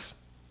sacrifice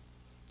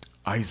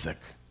Isaac.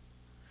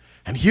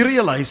 And he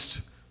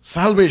realized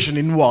salvation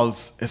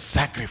involves a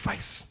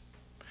sacrifice.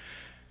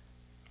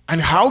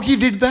 And how he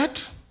did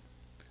that?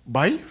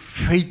 By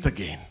faith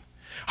again.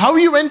 How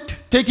he went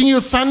taking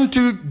your son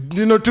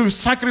to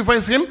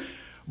sacrifice him?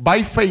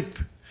 By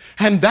faith.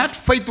 And that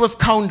faith was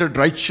counted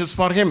righteous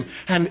for him.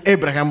 And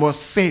Abraham was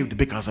saved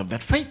because of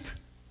that faith.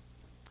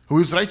 Who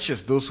is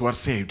righteous? Those who are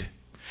saved.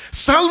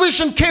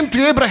 Salvation came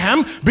to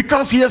Abraham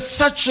because he has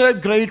such a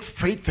great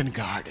faith in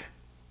God.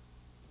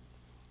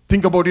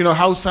 Think about,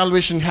 how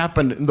salvation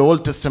happened in the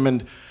Old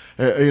Testament,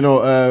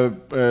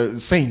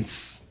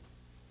 saints.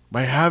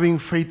 By having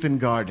faith in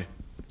God.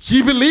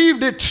 He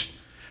believed it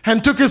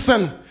and took his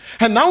son.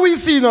 And now we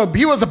see,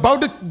 he was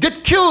about to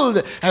get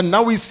killed. And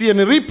now we see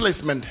a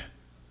replacement.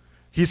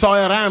 He saw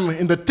a ram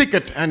in the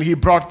thicket and he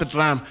brought that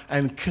ram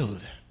and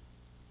killed.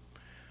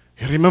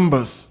 He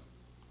remembers.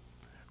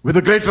 With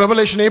a great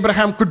revelation,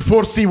 Abraham could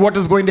foresee what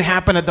is going to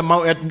happen at the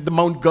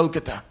Mount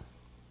Golgotha.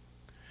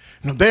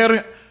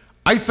 There,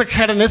 Isaac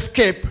had an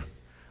escape,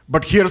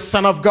 but here,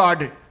 Son of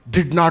God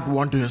did not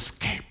want to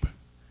escape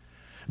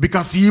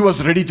because he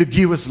was ready to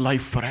give his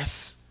life for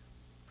us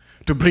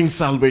to bring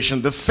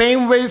salvation. The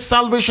same way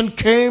salvation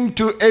came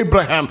to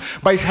Abraham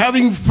by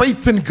having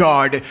faith in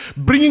God,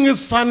 bringing his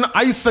son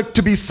Isaac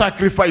to be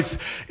sacrificed.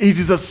 It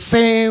is the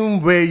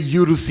same way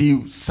you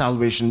receive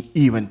salvation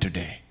even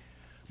today,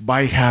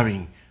 by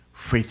having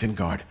faith in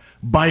God,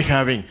 by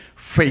having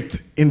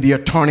faith in the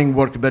atoning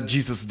work that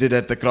Jesus did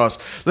at the cross.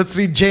 Let's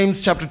read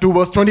James chapter 2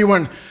 verse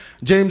 21.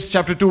 James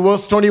chapter 2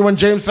 verse 21,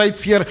 James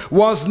writes here,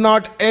 was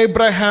not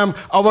Abraham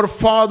our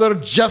father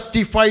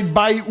justified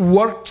by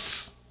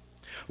works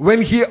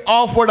when he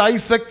offered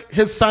Isaac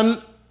his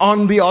son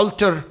on the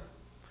altar?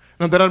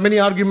 Now there are many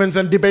arguments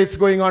and debates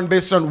going on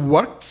based on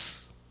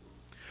works.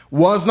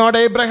 Was not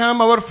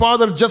Abraham our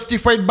father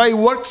justified by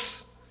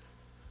works?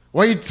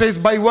 Why it says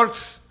by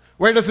works?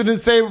 Why doesn't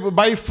it say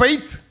by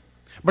faith?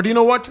 But you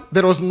know what?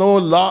 There was no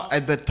law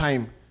at that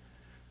time.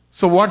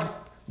 So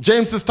what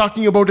James is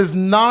talking about is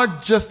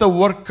not just the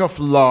work of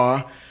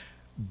law,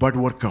 but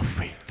work of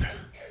faith.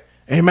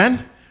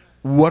 Amen?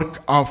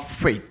 Work of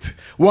faith.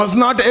 Was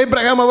not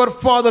Abraham our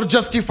father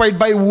justified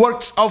by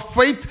works of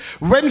faith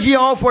when he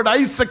offered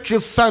Isaac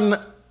his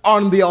son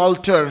on the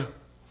altar?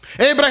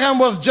 Abraham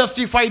was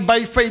justified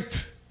by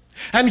faith.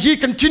 And he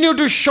continued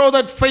to show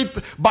that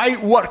faith by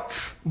work,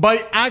 by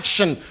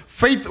action.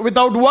 Faith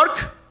without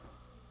work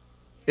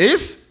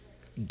is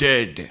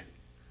dead.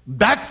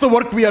 That's the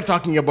work we are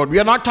talking about. We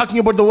are not talking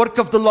about the work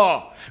of the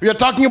law. We are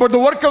talking about the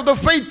work of the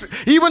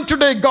faith. Even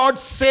today, God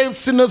saves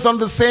sinners on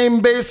the same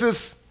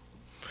basis.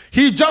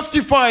 He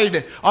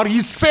justified or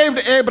he saved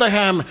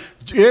Abraham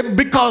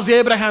because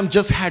Abraham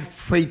just had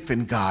faith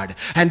in God.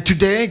 And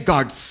today,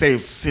 God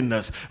saves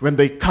sinners when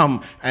they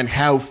come and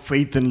have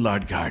faith in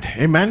Lord God.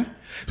 Amen?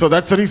 So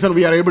that's the reason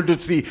we are able to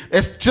see.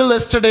 Still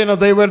yesterday,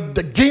 they were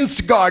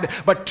against God.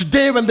 But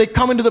today when they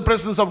come into the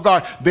presence of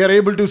God, they are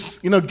able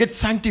to, get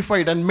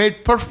sanctified and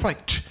made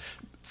perfect.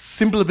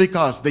 Simply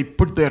because they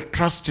put their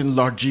trust in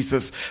Lord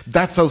Jesus.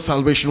 That's how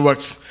salvation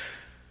works.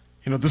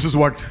 This is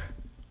what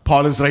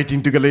Paul is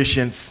writing to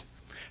Galatians.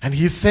 And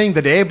he's saying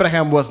that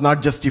Abraham was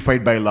not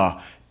justified by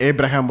law.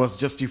 Abraham was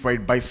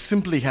justified by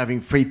simply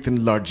having faith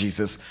in Lord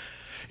Jesus.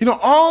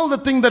 All the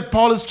thing that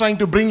Paul is trying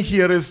to bring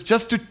here is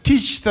just to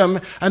teach them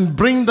and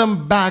bring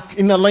them back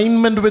in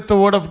alignment with the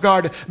Word of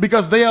God,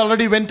 because they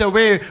already went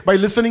away by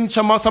listening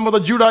to some of the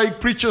Judaic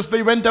preachers.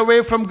 They went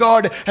away from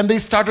God and they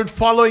started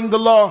following the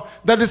law.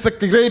 That is a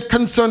great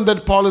concern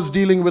that Paul is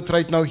dealing with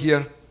right now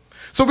here.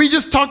 So we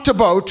just talked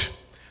about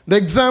the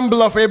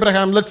example of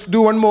Abraham. Let's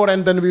do one more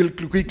and then we'll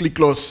quickly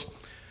close.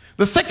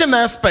 The second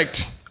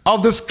aspect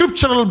of the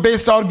scriptural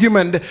based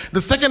argument,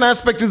 the second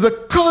aspect is the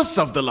curse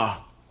of the law.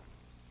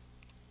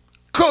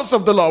 Curse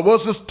of the law,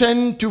 verses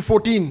 10 to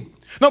 14.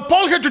 Now,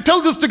 Paul had to tell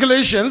this to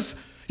Galatians.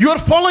 You are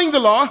following the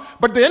law,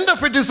 but the end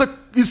of it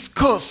is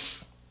curse.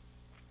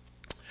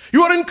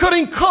 You are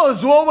incurring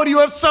curse over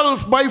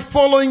yourself by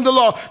following the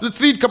law.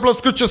 Let's read a couple of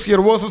scriptures here,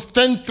 verses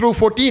 10 through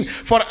 14.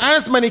 For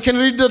as many, can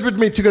you read that with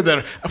me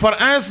together? For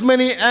as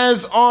many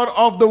as are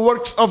of the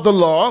works of the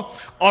law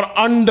are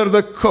under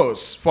the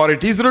curse. For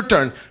it is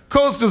written,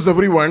 cursed is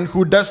everyone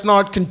who does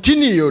not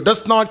continue,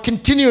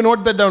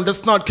 note that down,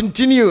 does not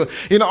continue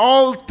in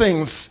all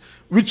things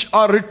which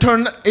are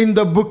written in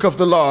the book of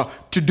the law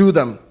to do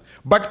them.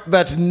 But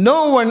that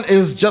no one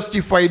is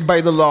justified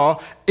by the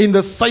law in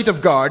the sight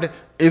of God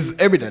is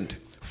evident.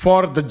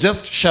 for the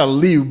just shall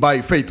live by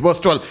faith. Verse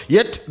 12,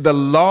 yet the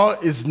law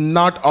is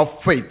not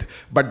of faith,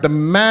 but the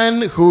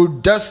man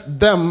who does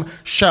them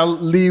shall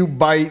live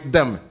by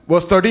them.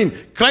 Verse 13,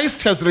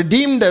 Christ has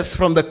redeemed us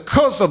from the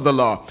curse of the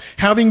law,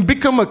 having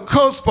become a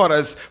curse for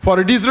us, for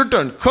it is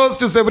written,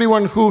 cursed is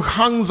everyone who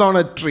hangs on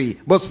a tree.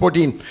 Verse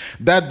 14,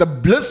 that the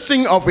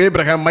blessing of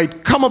Abraham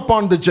might come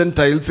upon the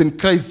Gentiles in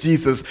Christ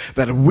Jesus,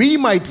 that we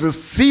might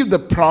receive the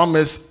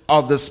promise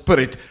of the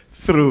Spirit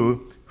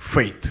through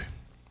faith.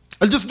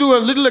 I'll just do a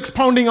little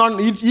expounding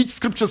on each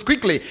scriptures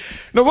quickly.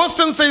 Now, verse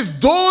 10 says,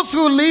 those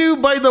who live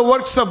by the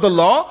works of the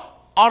law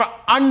are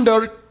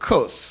under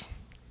curse.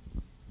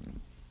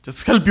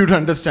 Just help you to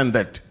understand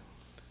that.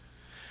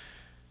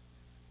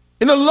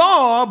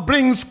 Law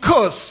brings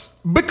curse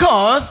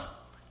because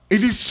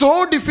it is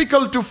so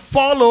difficult to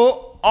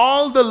follow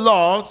all the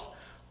laws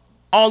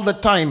all the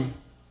time.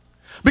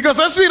 Because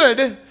as we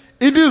read,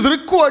 it is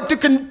required to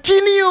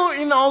continue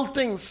in all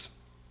things.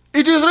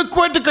 It is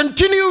required to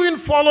continue in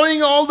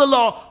following all the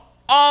law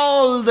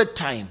all the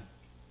time.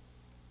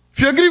 If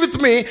you agree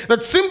with me,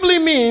 that simply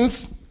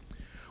means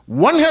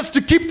one has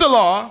to keep the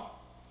law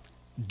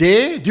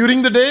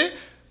during the day.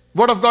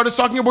 Word of God is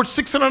talking about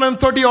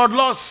 630 odd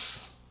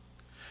laws.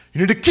 You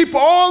need to keep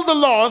all the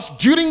laws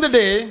during the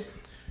day,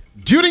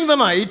 during the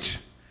night,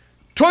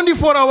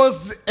 24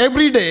 hours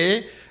every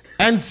day,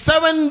 and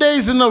 7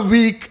 days in a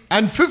week,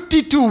 and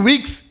 52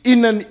 weeks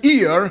in an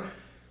year,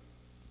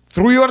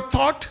 through your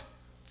thought,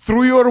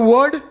 through your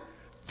word,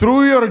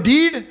 through your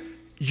deed.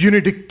 You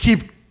need to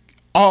keep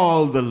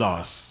all the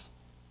laws.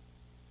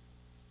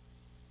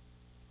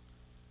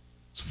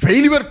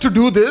 Failure to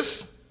do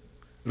this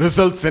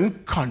results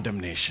in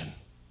condemnation.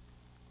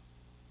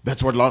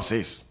 That's what law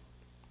says.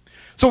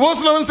 So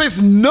verse 11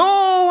 says,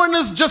 no one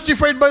is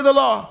justified by the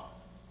law.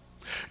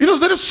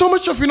 There is so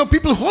much of,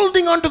 people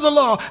holding on to the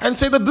law and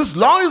say that this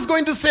law is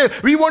going to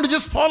save. We want to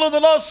just follow the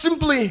law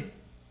simply.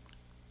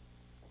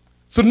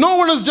 So no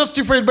one is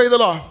justified by the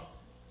law.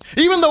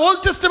 Even the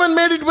Old Testament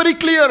made it very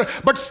clear,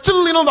 but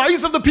still, the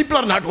eyes of the people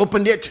are not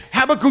opened yet.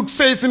 Habakkuk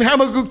says in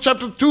Habakkuk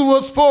chapter 2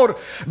 verse 4,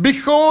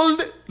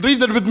 behold,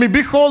 read that with me,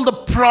 behold the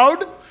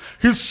proud,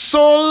 his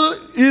soul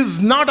is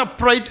not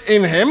upright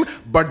in him,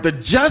 but the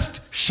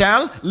just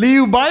shall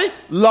live by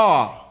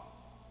law.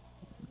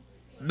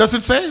 Does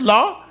it say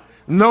law?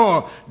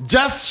 No,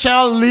 just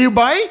shall live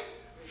by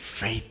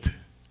faith.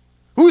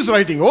 Who is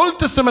writing? Old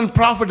Testament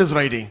prophet is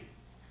writing.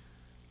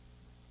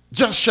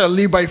 Just shall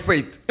live by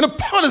faith.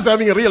 Paul is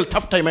having a real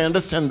tough time, I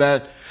understand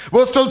that.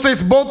 Verse 12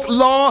 says, both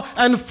law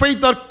and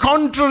faith are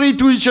contrary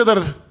to each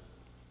other.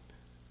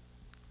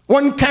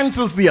 One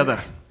cancels the other.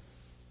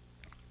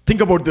 Think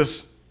about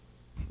this.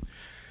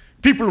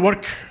 People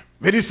work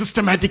very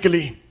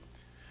systematically,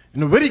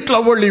 very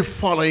cleverly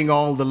following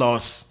all the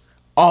laws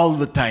all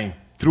the time,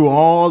 through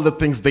all the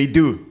things they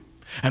do.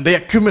 And they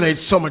accumulate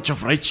so much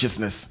of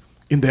righteousness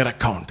in their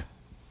account.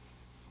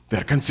 They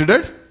are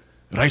considered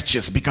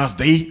righteous because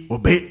they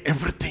obey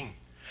everything.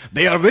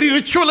 They are very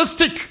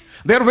ritualistic.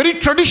 They are very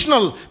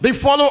traditional. They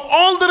follow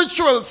all the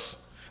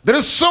rituals. There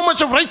is so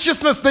much of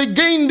righteousness they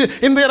gained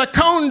in their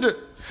account.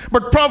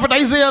 But prophet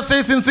Isaiah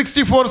says in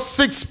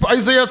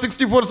Isaiah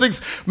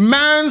 64:6,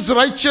 man's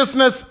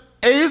righteousness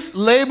is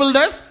labeled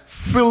as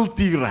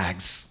filthy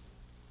rags.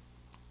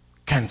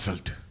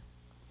 Cancelled.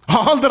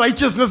 All the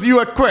righteousness you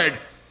acquired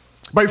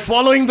by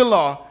following the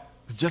law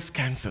is just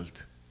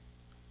cancelled.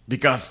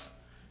 Because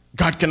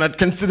God cannot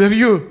consider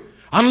you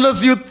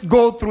unless you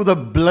go through the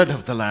blood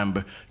of the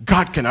Lamb.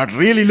 God cannot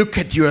really look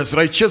at you as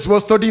righteous.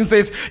 Verse 13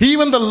 says,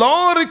 even the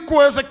law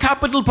requires a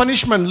capital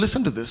punishment.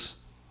 Listen to this.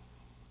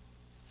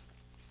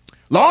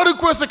 Law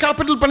requires a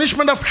capital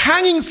punishment of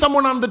hanging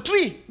someone on the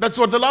tree. That's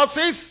what the law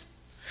says.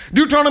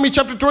 Deuteronomy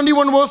chapter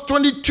 21 verse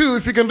 22,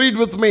 if you can read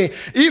with me.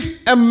 If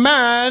a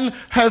man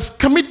has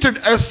committed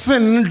a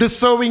sin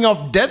deserving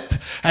of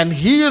death, and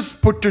he is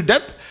put to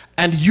death,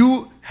 and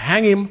you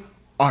hang him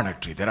on a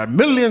tree. There are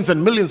millions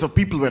and millions of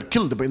people who were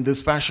killed in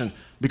this fashion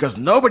because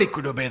nobody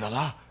could obey the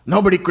law.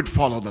 Nobody could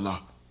follow the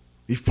law.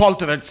 We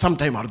faltered at some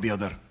time or the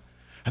other.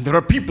 And there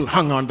are people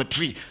hung on the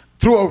tree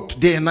throughout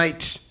day and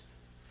night.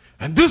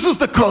 And this is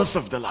the curse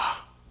of the law.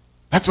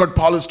 That's what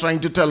Paul is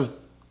trying to tell.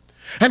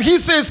 And he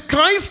says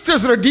Christ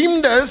has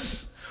redeemed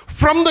us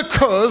from the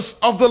curse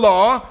of the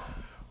law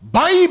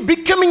by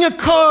becoming a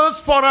curse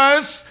for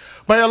us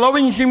by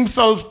allowing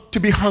himself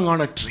to be hung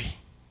on a tree.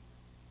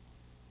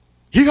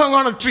 He hung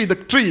on a tree. The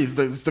tree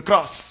is the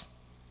cross.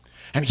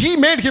 And he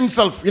made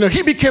himself,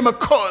 he became a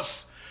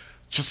curse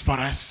just for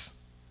us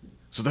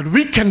so that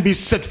we can be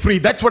set free.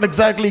 That's what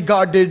exactly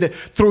God did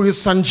through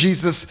his son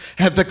Jesus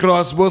at the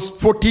cross. Verse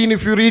 14,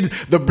 if you read,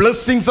 the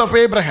blessings of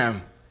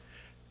Abraham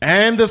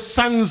and the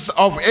sons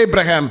of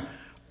Abraham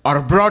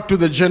are brought to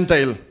the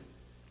Gentile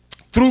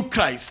through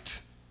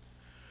Christ,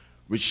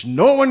 which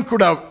no one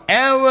could have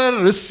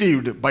ever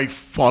received by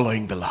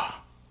following the law.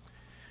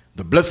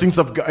 The blessings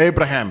of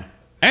Abraham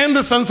and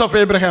the sons of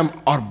Abraham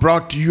are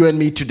brought to you and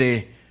me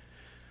today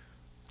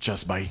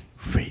just by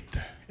faith.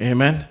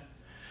 Amen.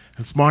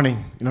 This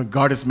morning,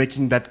 God is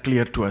making that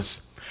clear to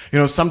us.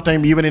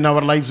 Sometimes even in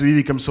our lives, we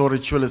become so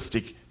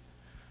ritualistic.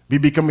 We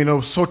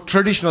become, so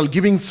traditional,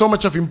 giving so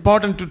much of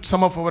importance to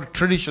some of our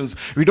traditions.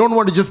 We don't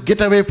want to just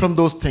get away from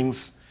those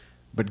things.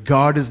 But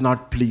God is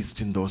not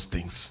pleased in those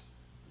things.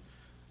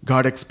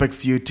 God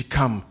expects you to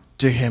come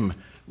to Him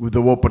with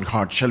an open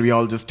heart. Shall we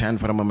all just stand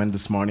for a moment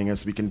this morning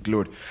as we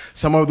conclude?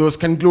 Some of those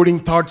concluding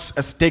thoughts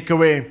as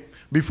takeaway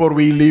before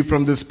we leave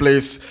from this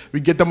place.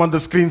 We get them on the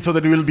screen so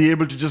that we will be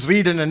able to just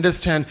read and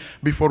understand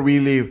before we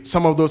leave.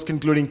 Some of those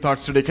concluding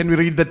thoughts today. Can we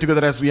read that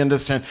together as we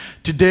understand?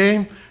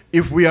 Today,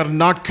 if we are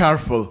not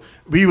careful,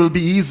 we will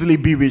be easily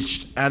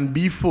bewitched and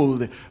be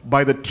fooled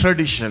by the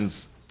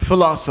traditions,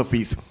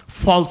 philosophies,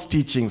 false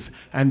teachings,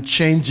 and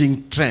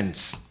changing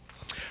trends.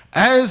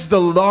 As the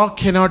law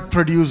cannot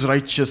produce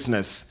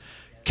righteousness,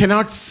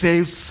 cannot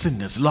save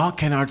sinners. Law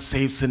cannot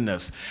save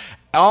sinners.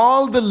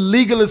 All the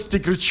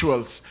legalistic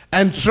rituals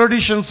and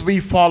traditions we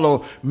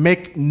follow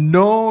make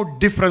no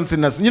difference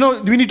in us.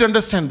 We need to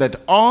understand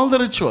that all the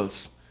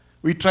rituals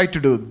we try to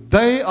do,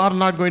 they are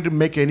not going to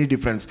make any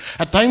difference.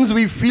 At times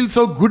we feel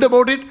so good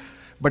about it,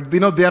 but they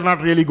are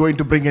not really going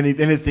to bring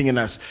anything in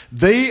us.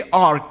 They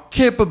are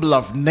capable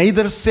of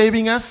neither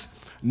saving us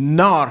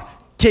nor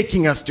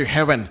taking us to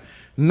heaven.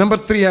 Number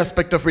 3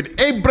 aspect of it,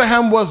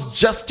 Abraham was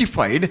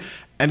justified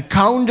and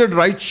counted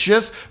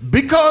righteous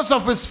because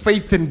of his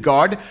faith in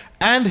God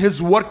and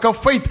his work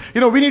of faith.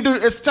 We need to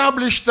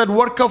establish that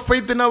work of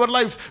faith in our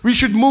lives. We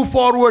should move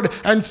forward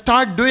and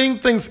start doing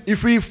things.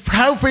 If we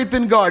have faith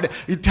in God,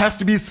 it has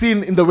to be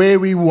seen in the way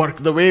we work,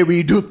 the way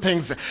we do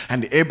things.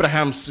 And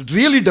Abraham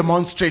really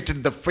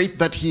demonstrated the faith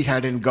that he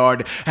had in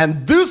God.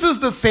 And this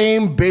is the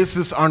same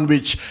basis on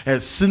which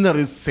a sinner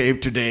is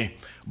saved today,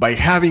 by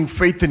having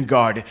faith in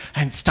God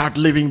and start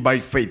living by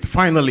faith.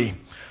 Finally,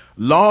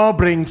 law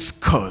brings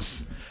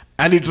curse,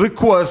 and it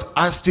requires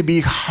us to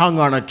be hung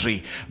on a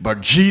tree. But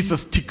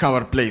Jesus took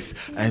our place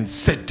and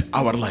set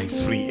our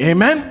lives free.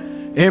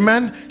 Amen?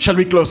 Amen? Shall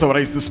we close our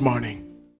eyes this morning?